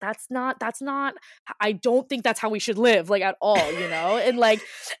 I'm like, that's not I don't think that's how we should live, like at all, and like,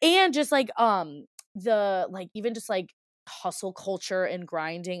 and just like the like even just like hustle culture and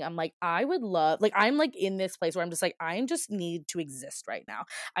grinding. I'm like, I would love, like, I'm like in this place where I'm just like, I just need to exist right now.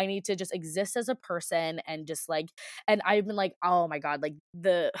 I need to just exist as a person, and just like, and I've been like, oh my god, like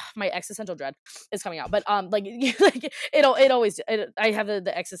my existential dread is coming out, but like like I have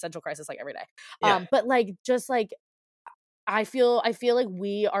the existential crisis like every day. Yeah. But like just like I feel like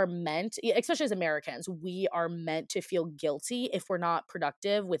we are meant, especially as Americans, we are meant to feel guilty if we're not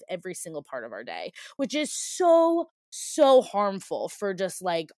productive with every single part of our day, which is so harmful for just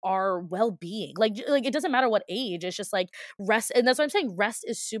like our well-being. Like it doesn't matter what age, it's just like rest, and that's what I'm saying, rest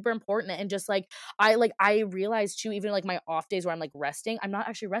is super important. And just like I realize too, even like my off days where I'm like resting, I'm not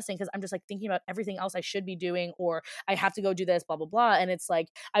actually resting because I'm just like thinking about everything else I should be doing, or I have to go do this, blah blah blah. And it's like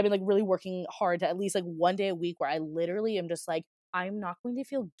I've been like really working hard to at least like one day a week where I literally am just like, I'm not going to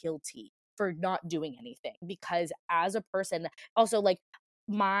feel guilty for not doing anything, because as a person, also like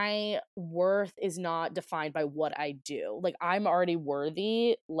my worth is not defined by what I do. Like I'm already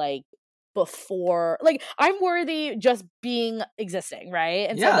worthy, like before, like I'm worthy just being existing, right?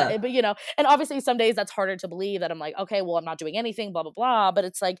 And so Yeah. but and obviously some days that's harder to believe, that I'm like, okay, well, I'm not doing anything, blah blah blah. But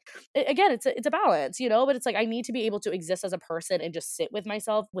it's like, again, it's a balance, but it's like I need to be able to exist as a person and just sit with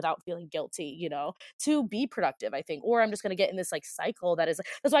myself without feeling guilty, to be productive, I think. Or I'm just gonna get in this like cycle that is,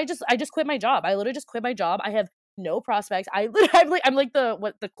 that's why I just quit my job. I literally just quit my job. I have no prospects. I'm like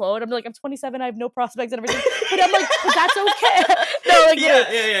the quote. I'm like, I'm 27. I have no prospects and everything. But I'm like, but that's okay. No, like,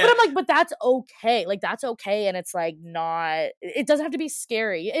 Yeah. but I'm like, but that's okay. Like that's okay. And it's like not. It doesn't have to be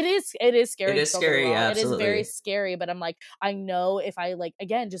scary. It is scary. It is don't get me scary, wrong. yeah, It is very absolutely. scary. But I'm like, I know if I like,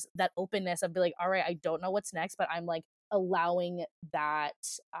 again, just that openness of be like, all right, I don't know what's next, but I'm like allowing that.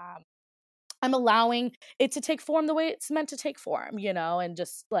 I'm allowing it to take form the way it's meant to take form, and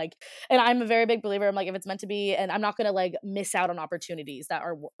just like, and I'm a very big believer. I'm like, if it's meant to be, and I'm not gonna like miss out on opportunities that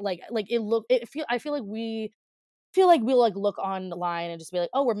are I feel like we'll like look online and just be like,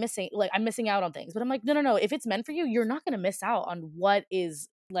 oh, I'm missing out on things. But I'm like, no. If it's meant for you, you're not gonna miss out on what is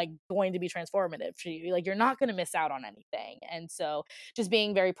like going to be transformative for you. Like you're not going to miss out on anything. And so just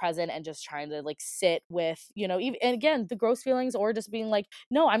being very present and just trying to like sit with, even, and again, the gross feelings, or just being like,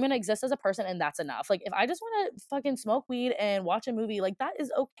 no, I'm going to exist as a person and that's enough. Like if I just want to fucking smoke weed and watch a movie, like that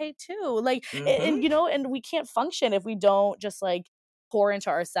is okay too. Like, Mhm. and we can't function if we don't just like pour into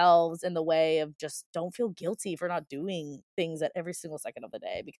ourselves in the way of just don't feel guilty for not doing things at every single second of the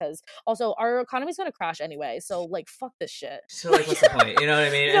day, because also our economy's going to crash anyway. So like, fuck this shit. So like, what's the point? You know what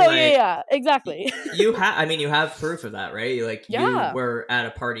I mean? No, like, yeah, exactly. You have proof of that, right? Like, you were at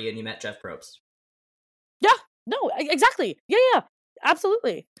a party and you met Jeff Probst. Yeah, no, exactly. Yeah,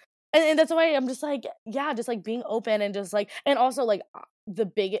 absolutely. And that's why I'm just like, yeah, just like being open and just like, and also like the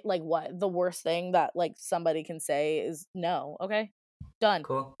big, like what the worst thing that like somebody can say is no. Okay, done.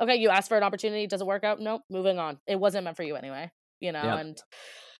 Cool. Okay, you asked for an opportunity, doesn't work out. Nope, moving on. It wasn't meant for you anyway. You know, and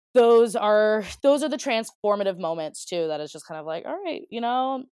those are the transformative moments too. That is just kind of like, all right, you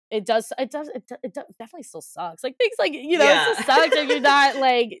know. It definitely still sucks. Like things like, you know, it still sucks if you're not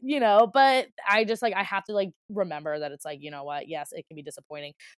like, you know, but I just like, I have to like remember that it's like, you know what, yes, it can be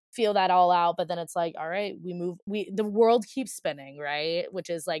disappointing, feel that all out, but then it's like, all right, the world keeps spinning, right? Which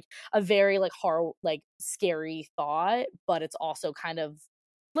is like a very like hard, like scary thought, but it's also kind of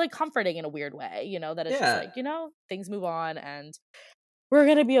like comforting in a weird way, you know, that it's just like, you know, things move on and we're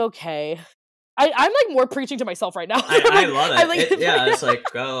going to be okay. I'm like more preaching to myself right now. I love it. Like, it's like,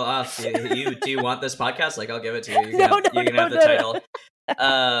 go off. Do you want this podcast? Like, I'll give it to you. You can have the title.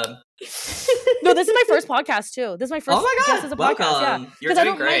 No, this is my first podcast too. This is my first. Oh my god! Guest as a welcome. Podcast. Yeah, you're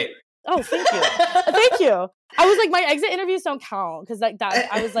doing great. Oh, thank you, thank you. I was like, my exit interviews don't count because like that.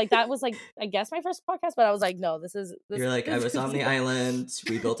 I was like, that was like, I guess my first podcast, but I was like, no, this is. You're like, I was on the island.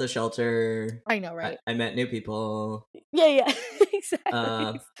 We built a shelter. I know, right? I met new people. Yeah,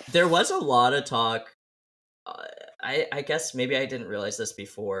 exactly. There was a lot of talk. I guess maybe I didn't realize this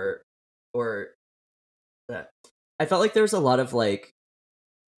before, or I felt like there was a lot of like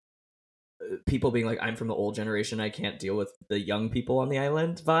people being like, I'm from the old generation, I can't deal with the young people on the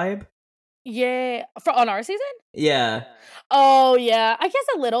island vibe. Yeah, on our season? Yeah. Oh, yeah. I guess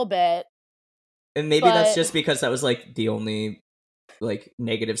a little bit. And maybe that's just because that was like the only like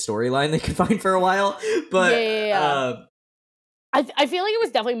negative storyline they could find for a while. But I feel like it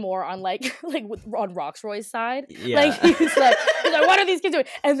was definitely more on like on Roxroy's side. Yeah. Like he's like, what are these kids doing?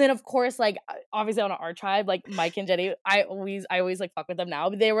 And then of course, like obviously on our tribe, like Mike and Jenny, I always like fuck with them now.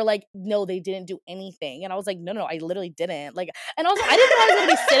 But they were like, no, they didn't do anything. And I was like, no, I literally didn't. Like, and also I didn't know I was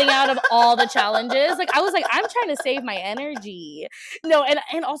gonna be sitting out of all the challenges. Like I was like, I'm trying to save my energy. No,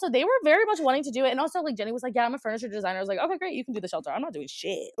 and also they were very much wanting to do it. And also like Jenny was like, yeah, I'm a furniture designer. I was like, okay, great, you can do the shelter. I'm not doing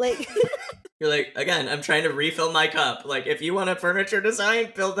shit. Like you're like, again, I'm trying to refill my cup. Like if you want to furniture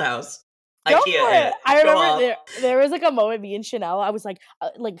design, build the house. IKEA. I remember there was like a moment, me and Chanel, I was like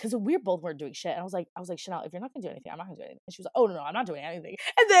because we both weren't doing shit, and I was like Chanel, if you're not gonna do anything, I'm not gonna do anything. And she was like, oh no, I'm not doing anything.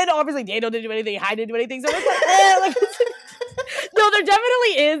 And then obviously Daniel didn't do anything, I didn't do anything, so I was like, no, there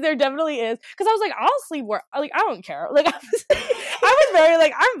definitely is, because I was like, I'll sleep where, like I don't care, like I was very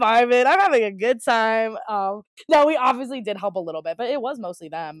like, I'm vibing, I'm having a good time. No, we obviously did help a little bit, but it was mostly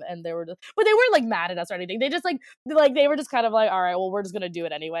them, and they weren't like mad at us or anything. They just like they were just kind of like, all right, well, we're just gonna do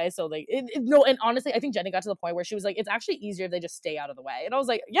it anyway. So like no, and honestly, I think Jenny got to the point where she was like, it's actually easier if they just stay out of the way. And I was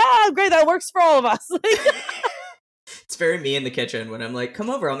like, yeah, great, that works for all of us. It's very me in the kitchen when I'm like, come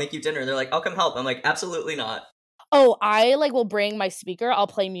over, I'll make you dinner. They're like, I'll come help. I'm like, absolutely not. Oh, I like will bring my speaker, I'll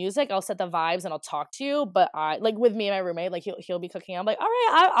play music, I'll set the vibes, and I'll talk to you. But I like with me and my roommate, like he'll be cooking. I'm like, all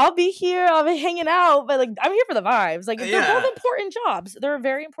right, I'll be here, I'll be hanging out, but like I'm here for the vibes. Like they're both important jobs. They're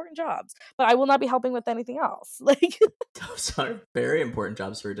very important jobs. But I will not be helping with anything else. Like those are very important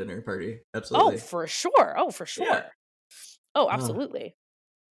jobs for a dinner party. Absolutely. Oh, for sure. Yeah. Oh, absolutely.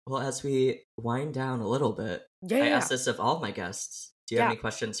 Well, as we wind down a little bit, I asked this of all my guests. Do you have any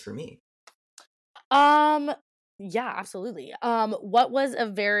questions for me? Yeah, absolutely. What was a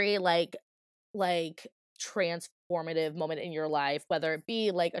very like transformative moment in your life, whether it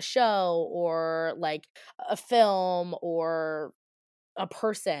be like a show or like a film or a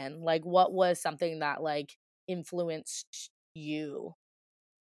person? Like what was something that like influenced you?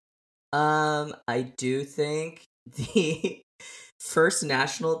 I do think the first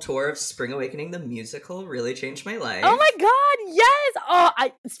national tour of Spring Awakening the musical really changed my life. Oh my god, yes! Oh,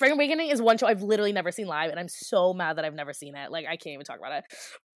 Spring Awakening is one show I've literally never seen live, and I'm so mad that I've never seen it. Like I can't even talk about it.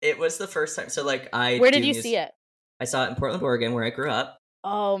 It was the first time. So like Where did you see it? I saw it in Portland, Oregon, where I grew up.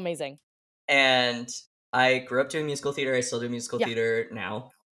 Oh, amazing. And I grew up doing musical theater. I still do musical theater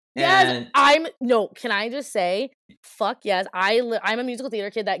now. Yes, can I just say, fuck yes, I'm a musical theater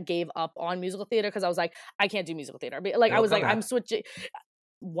kid that gave up on musical theater because I was like, I can't do musical theater. Like, I was like, I'm switching.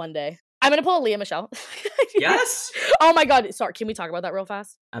 One day. I'm going to pull a Leah Michelle. Yes! Oh my god, sorry, can we talk about that real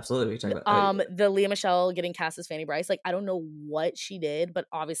fast? Absolutely, we can talk about the Leah Michelle getting cast as Fanny Bryce. Like, I don't know what she did, but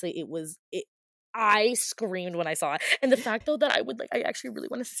obviously it I screamed when I saw it. And the fact though that I actually really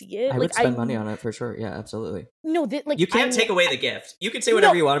want to see it. I would spend money on it for sure. Yeah, absolutely. No, you can't take away the gift. You can say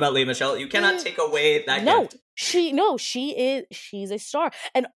whatever you want about Lea Michele. You cannot take away that gift. She's a star.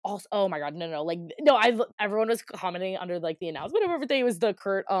 And also, oh my god, no, like no, everyone was commenting under like the announcement of everything. It was the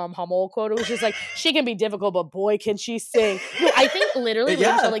Kurt Hummel quote. It was just like, she can be difficult, but boy can she sing. No, I think literally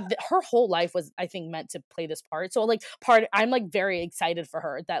like her whole life was, I think, meant to play this part. So like I'm like very excited for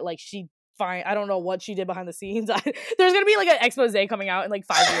her that like she fine. I don't know what she did behind the scenes. There's gonna be like an expose coming out in like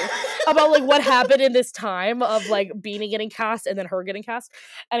 5 years about like what happened in this time of like Beanie getting cast and then her getting cast.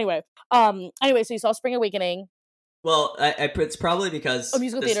 Anyway, so you saw Spring Awakening. Well, it's probably because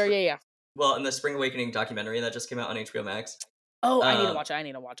musical theater. Yeah. Well, in the Spring Awakening documentary that just came out on HBO Max. Oh, I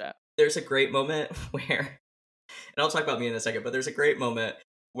need to watch it. There's a great moment where, and I'll talk about me in a second, but there's a great moment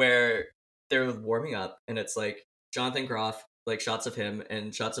where they're warming up, and it's like Jonathan Groff, like shots of him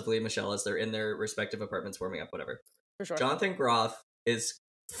and shots of Lea Michele as they're in their respective apartments warming up, whatever. For sure. Jonathan Groff is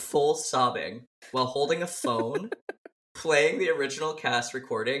full sobbing while holding a phone, playing the original cast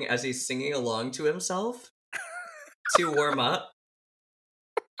recording as he's singing along to himself to warm up.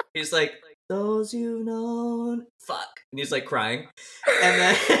 He's like, those you've known, fuck. And he's like crying. And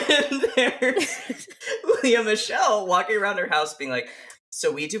then there's Lea Michele walking around her house being like,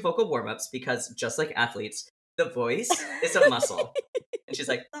 so we do vocal warm-ups because just like athletes, the voice is a muscle. And she's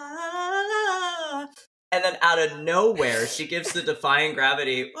like, ah. And then out of nowhere, she gives the Defying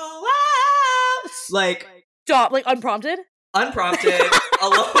Gravity, like, stop, like unprompted, alone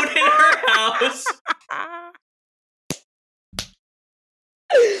in her house.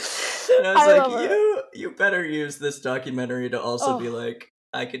 And I was like, you better use this documentary to also be like,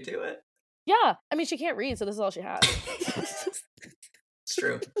 I could do it. Yeah, I mean, she can't read, so this is all she has. It's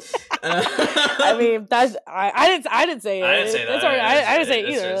true. I mean, that's I didn't say it. I didn't say that. I didn't say it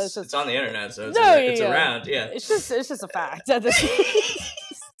either. It's on the internet, so it's around. Yeah, it's just a fact.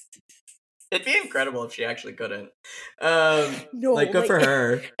 It'd be incredible if she actually couldn't. No, like good for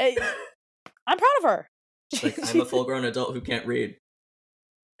her. I'm proud of her. Like, I'm a full-grown adult who can't read.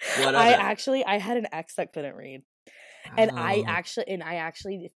 What I had an ex that couldn't read. And I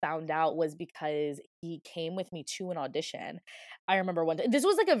actually found out was because he came with me to an audition. I remember one day, this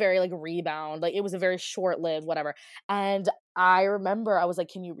was like a very like rebound, like it was a very short-lived whatever. And I remember I was like,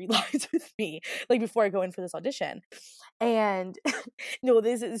 can you read lines with me? Like before I go in for this audition. And no,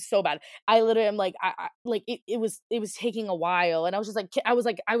 this is so bad. I literally am like, I like it was taking a while. And I was just like,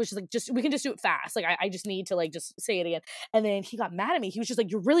 we can just do it fast. Like I just need to like just say it again. And then he got mad at me. He was just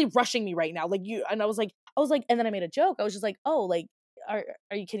like, you're really rushing me right now. Like and I was like, and then I made a joke. I was just like, oh, like,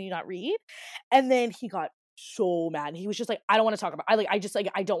 can you not read? And then he got so mad. He was just like, I don't want to talk about, I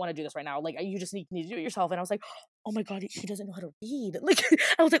don't want to do this right now. Like, you just need to do it yourself. And I was like, oh my God, he doesn't know how to read. Like,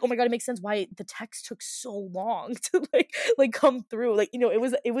 I was like, oh my God, it makes sense why the text took so long to like come through. Like, it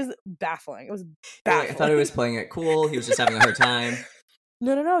was baffling. It was baffling. I thought he was playing it cool. He was just having a hard time.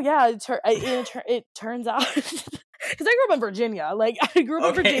 No. Yeah. It turns out, because I grew up in Virginia. Like,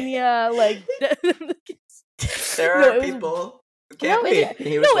 Virginia. Like, there are people. No shame.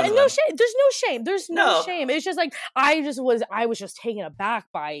 There's no shame. It's just like I was just taken aback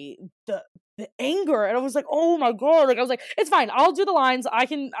by the anger, and I was like, oh my God. Like I was like, it's fine. I'll do the lines. I'll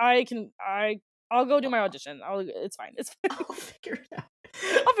go do my audition. It's fine. I'll figure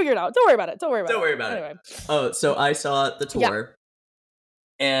it out. Don't worry about it. Anyway. Oh, so I saw the tour,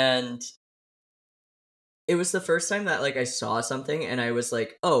 and it was the first time that like I saw something, and I was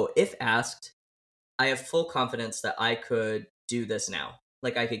like, oh, if asked, I have full confidence that I could do this now.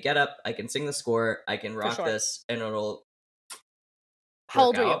 Like I could get up, I can sing the score, I can rock this, and it'll. How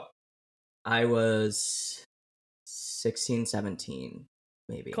old were you? I was 16, 17,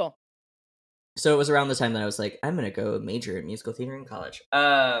 maybe. Cool. So it was around the time that I was like, I'm gonna go major in musical theater in college.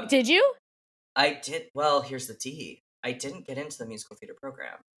 Did you? I did. Well, here's the tea. I didn't get into the musical theater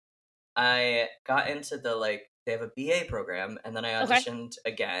program. I got into they have a BA program, and then I auditioned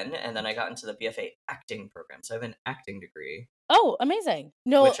again, and then I got into the BFA acting program. So I have an acting degree. Oh, amazing.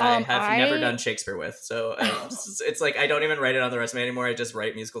 No, which I have never done Shakespeare with. So it's like I don't even write it on the resume anymore. I just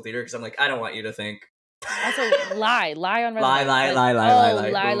write musical theater because I'm like, I don't want you to think. Also, lie on resume.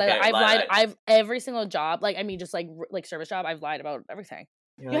 Lie. I've every single job, like I mean, just like service job, I've lied about everything.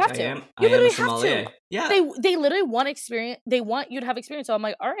 You have to. You literally have to. Yeah. They literally want experience. They want you to have experience. So I'm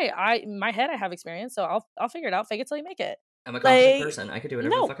like, all right, in my head I have experience, so I'll figure it out. Fake it till you make it. I'm a confident person. I could do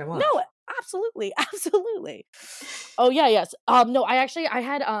whatever the fuck I want. No, absolutely. Oh yeah, yes. No, I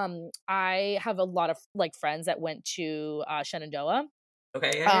have a lot of like friends that went to Shenandoah.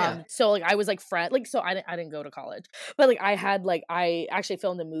 Okay, yeah. So like I was like so I didn't go to college, but like I actually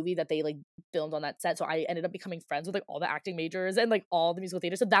filmed a movie that they like filmed on that set, so I ended up becoming friends with like all the acting majors and like all the musical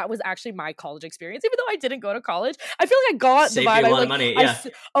theater. So that was actually my college experience, even though I didn't go to college. I feel like I got Saved the vibe. you a lot of money, yeah.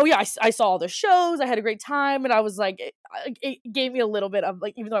 I saw all the shows. I had a great time, and I was like, it gave me a little bit of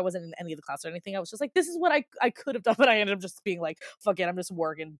like, even though I wasn't in any of the class or anything, I was just like, this is what I could have done, but I ended up just being like, fuck it, I'm just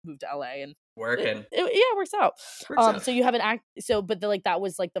working, moved to LA, and working. It works out. Works out. So you have but like that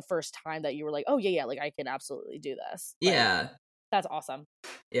was like the first time that you were like, oh yeah, like I can absolutely do this. Like, yeah, that's awesome.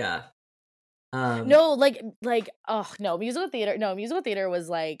 Yeah. No, musical theater was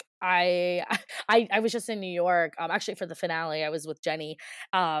like I was just in New York actually for the finale. I was with Jenny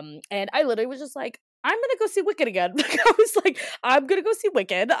and I literally was just like, I'm gonna go see Wicked again. Like I was like, I'm gonna go see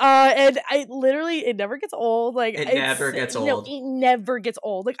Wicked. And I literally, it never gets old. Like it never gets old. No, it never gets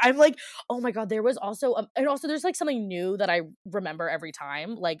old. Like I'm like, oh my god, there was also and also there's like something new that I remember every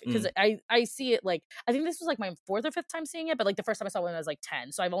time. Like because I see it like I think this was like my 4th or 5th time seeing it, but like the first time I saw it when I was like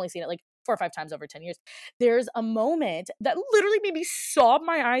 10, so I've only seen it like 4 or 5 times over 10 years. There's a moment that literally made me sob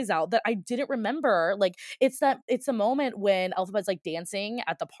my eyes out that I didn't remember. Like it's a moment when Elphaba's like dancing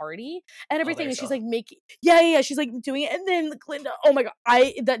at the party and everything, and she's like making she's like doing it, and then Glinda, oh my god,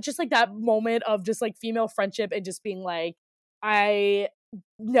 that moment of just like female friendship and just being like,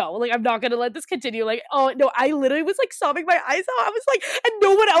 no, like I'm not gonna let this continue. Like, oh no, I literally was like sobbing my eyes out. I was like, and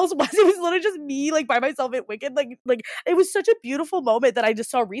no one else was. It was literally just me, like by myself at Wicked. Like it was such a beautiful moment that I just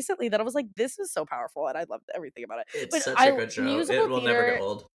saw recently that I was like, this is so powerful, and I loved everything about it. It's such a good show. It will never get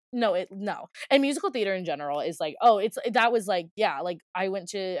old. No. And musical theater in general is like, that was like, yeah, like I went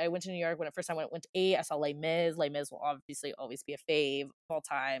to New York when it first time went to 8. I saw Les Mis. Les Mis will obviously always be a fave of all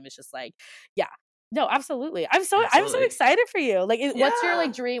time. It's just like, yeah. No, absolutely. I'm so excited for you. Like, what's your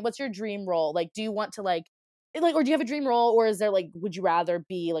like dream? What's your dream role? Like, do you want to like, or do you have a dream role, or is there like, would you rather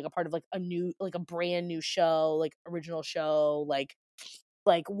be like a part of like a brand new show, like original show, like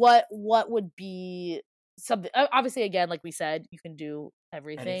what would be something? Obviously, again, like we said, you can do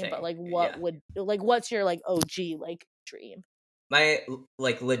everything, but like, what's your like OG like dream? My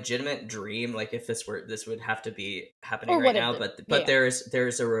like legitimate dream, like if this would have to be happening right now, but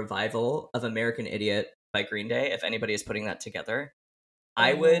there's a revival of American Idiot by Green Day. If anybody is putting that together,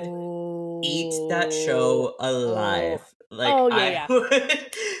 I would eat that show alive. Like I would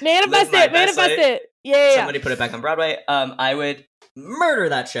manifest it. Yeah. Somebody put it back on Broadway. I would murder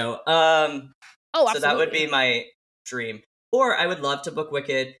that show. So that would be my dream. Or I would love to book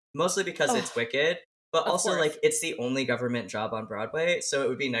Wicked, mostly because it's Wicked. But also, like, it's the only government job on Broadway, so it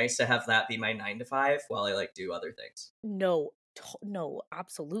would be nice to have that be my 9 to 5 while I, like, do other things. No,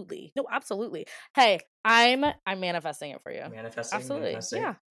 absolutely. Hey, I'm manifesting it for you. Manifesting?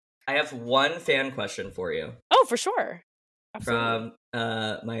 Yeah. I have one fan question for you. Oh, for sure. Absolutely.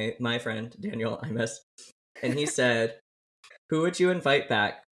 From my friend, Daniel Imus. And he said, who would you invite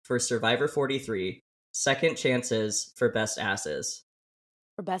back for Survivor 43, second chances for best asses?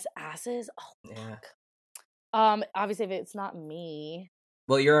 For best asses? Oh, yeah. Fuck. Obviously, if it's not me.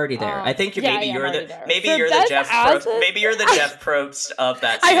 Well, you're already there. I think you're the Jeff Probst of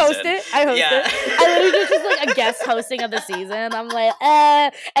that season. I host it. I literally do just like a guest hosting of the season. I'm like,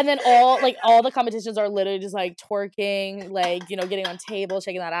 and then all the competitions are literally just like twerking, like, you know, getting on tables,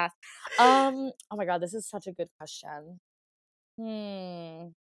 shaking that ass. Oh my god, this is such a good question.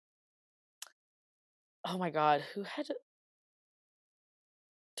 Oh my god, who had?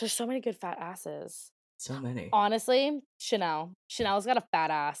 There's so many good fat asses. So many. Honestly, Chanel. Chanel's got a fat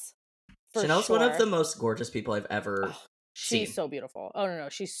ass. Chanel's one of the most gorgeous people I've ever seen. She's so beautiful. Oh, no.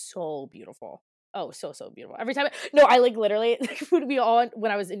 She's so beautiful. Oh, so beautiful. Every time. I like literally,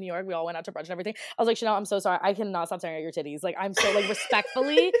 when I was in New York, we all went out to brunch and everything. I was like, Chanel, I'm so sorry. I cannot stop staring at your titties. Like, I'm so, like,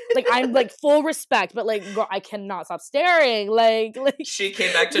 respectfully, like, I'm, like, full respect, but, like, girl, I cannot stop staring. Like. She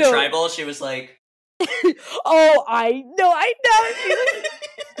came back to Tribal. She was like. Oh, I know.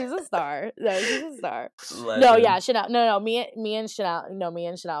 She's a star. No, she's a star. Legend. No, yeah, Chanel. No, me and Chanel. No, me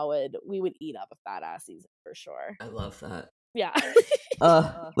and Chanel would eat up a fat ass season for sure. I love that. Yeah.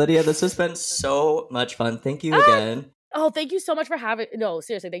 Lydia, this has been so much fun. Thank you again. Oh, thank you so much for having. No,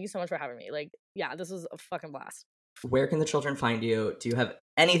 seriously, thank you so much for having me. Like, yeah, this was a fucking blast. Where can the children find you? Do you have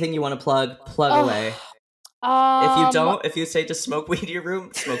anything you want to plug? Plug away. If you say just smoke weed in your room,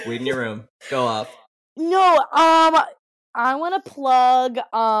 smoke weed in your room. Go off. No, I want to plug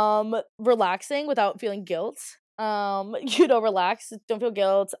relaxing without feeling guilt. Relax, don't feel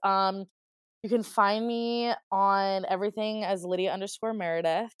guilt. You can find me on everything as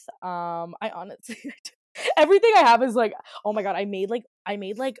Lydia_Meredith. I honestly Everything I have is like, oh my god, I made like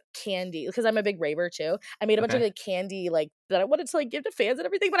candy because I'm a big raver too. I made a bunch of like candy like that I wanted to like give to fans and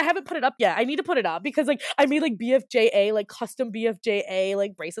everything, but I haven't put it up yet. I need to put it up because like I made like BFJA, like custom BFJA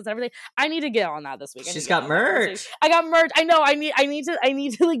like bracelets and everything. I need to get on that this week. She's got merch. I got merch. I know. I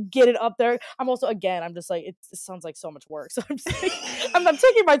need to like get it up there. I'm also I'm just like it sounds like so much work. So I'm just like, I'm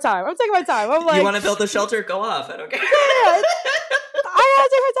taking my time. I'm like, you want to build the shelter? Go off. I don't care. Yeah, I gotta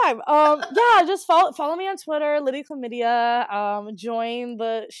take my time. Yeah, just follow me on Twitter, Liddy Chlamydia. Join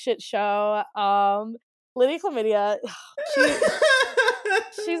the shit show. Liddy Chlamydia.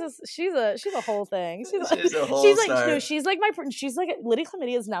 She's a whole thing. She's a whole she's like star. no, she's like Liddy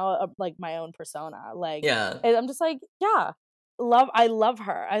Chlamydia is now like my own persona. Like yeah, and I'm just like yeah. I love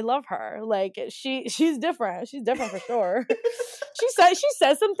her. Like she's different. She's different for sure. she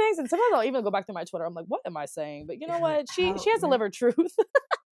says some things, and sometimes I'll even go back to my Twitter. I'm like, what am I saying? But you know what? She has to live her truth.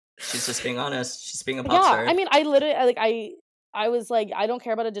 She's just being honest. She's being a pop star. I mean, I was like, I don't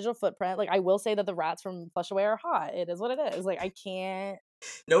care about a digital footprint. Like, I will say that the rats from Flush Away are hot. It is what it is. Like, I can't.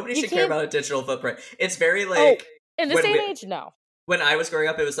 Nobody should care about a digital footprint. It's very like in this day and age, no. When I was growing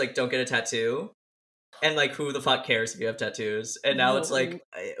up, it was like, don't get a tattoo. And like, who the fuck cares if you have tattoos? And now it's like,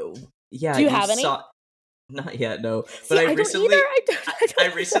 yeah. Do you have any? Not yet, no. But See, I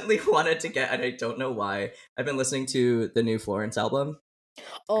recently wanted to get, and I don't know why. I've been listening to the new Florence album.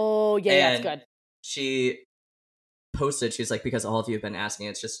 Oh yeah, that's good. She posted, she's like, because all of you have been asking,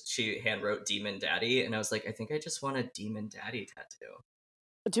 it's just she hand wrote Demon Daddy, and I was like, I think I just want a Demon Daddy tattoo.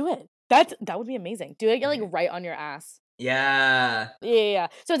 Do it. That would be amazing. Do it like right on your ass. Yeah. Yeah.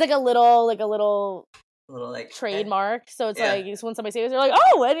 So it's like a little like trademark. So it's like when somebody says, you're like,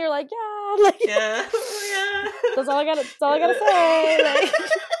 oh, and you're like, yeah, like yeah. That's all I gotta say.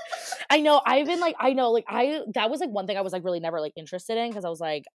 Like, that was like one thing I was like really never like interested in because I was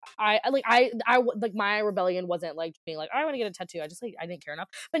like I my rebellion wasn't like being like I want to get a tattoo. I just like I didn't care enough.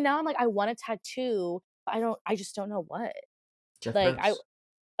 But now I'm like I want a tattoo. But I just don't know what. Jeff like Bruce.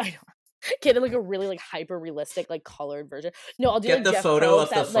 I don't get it like a really like hyper realistic like colored version. No, I'll do get like the Jeff photo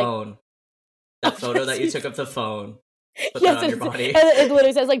Probst of the phone. That photo that you took of the phone. Put that on your body. And it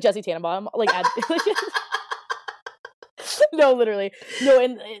literally says like Jesse Tannenbaum like no, literally. No,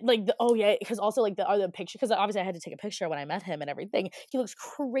 and like because also like the picture because obviously I had to take a picture when I met him and everything. He looks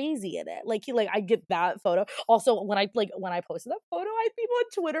crazy in it. Like I get that photo. Also, when I posted that photo, people on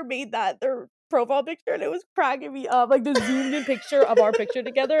Twitter made that their profile picture and it was cracking me up. Like the zoomed in picture of our picture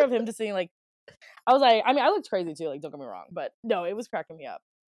together of him just saying like I was like, I mean, I looked crazy too, like don't get me wrong, but no, it was cracking me up.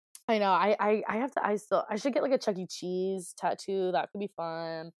 I know. I should get like a Chuck E. Cheese tattoo. That could be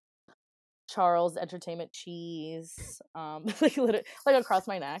fun. Charles Entertainment Cheese, like across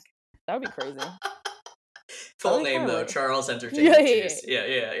my neck. That would be crazy. Full name though, Charles Entertainment Cheese. Yeah.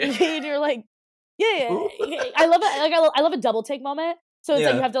 And you're like, yeah. I love it. Like I love a double take moment. So it's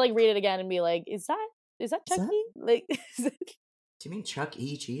like you have to like read it again and be like, is that Chuck E? Like, do you mean Chuck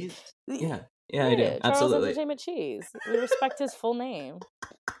E. Cheese? Yeah, I do. Charles Absolutely. Entertainment Cheese. We respect his full name.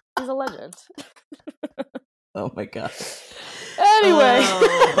 He's a legend. Oh my god. Anyway.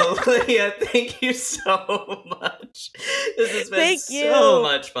 Leah, thank you so much. This has been so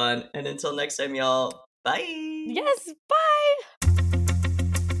much fun. And until next time, y'all, bye. Yes, bye.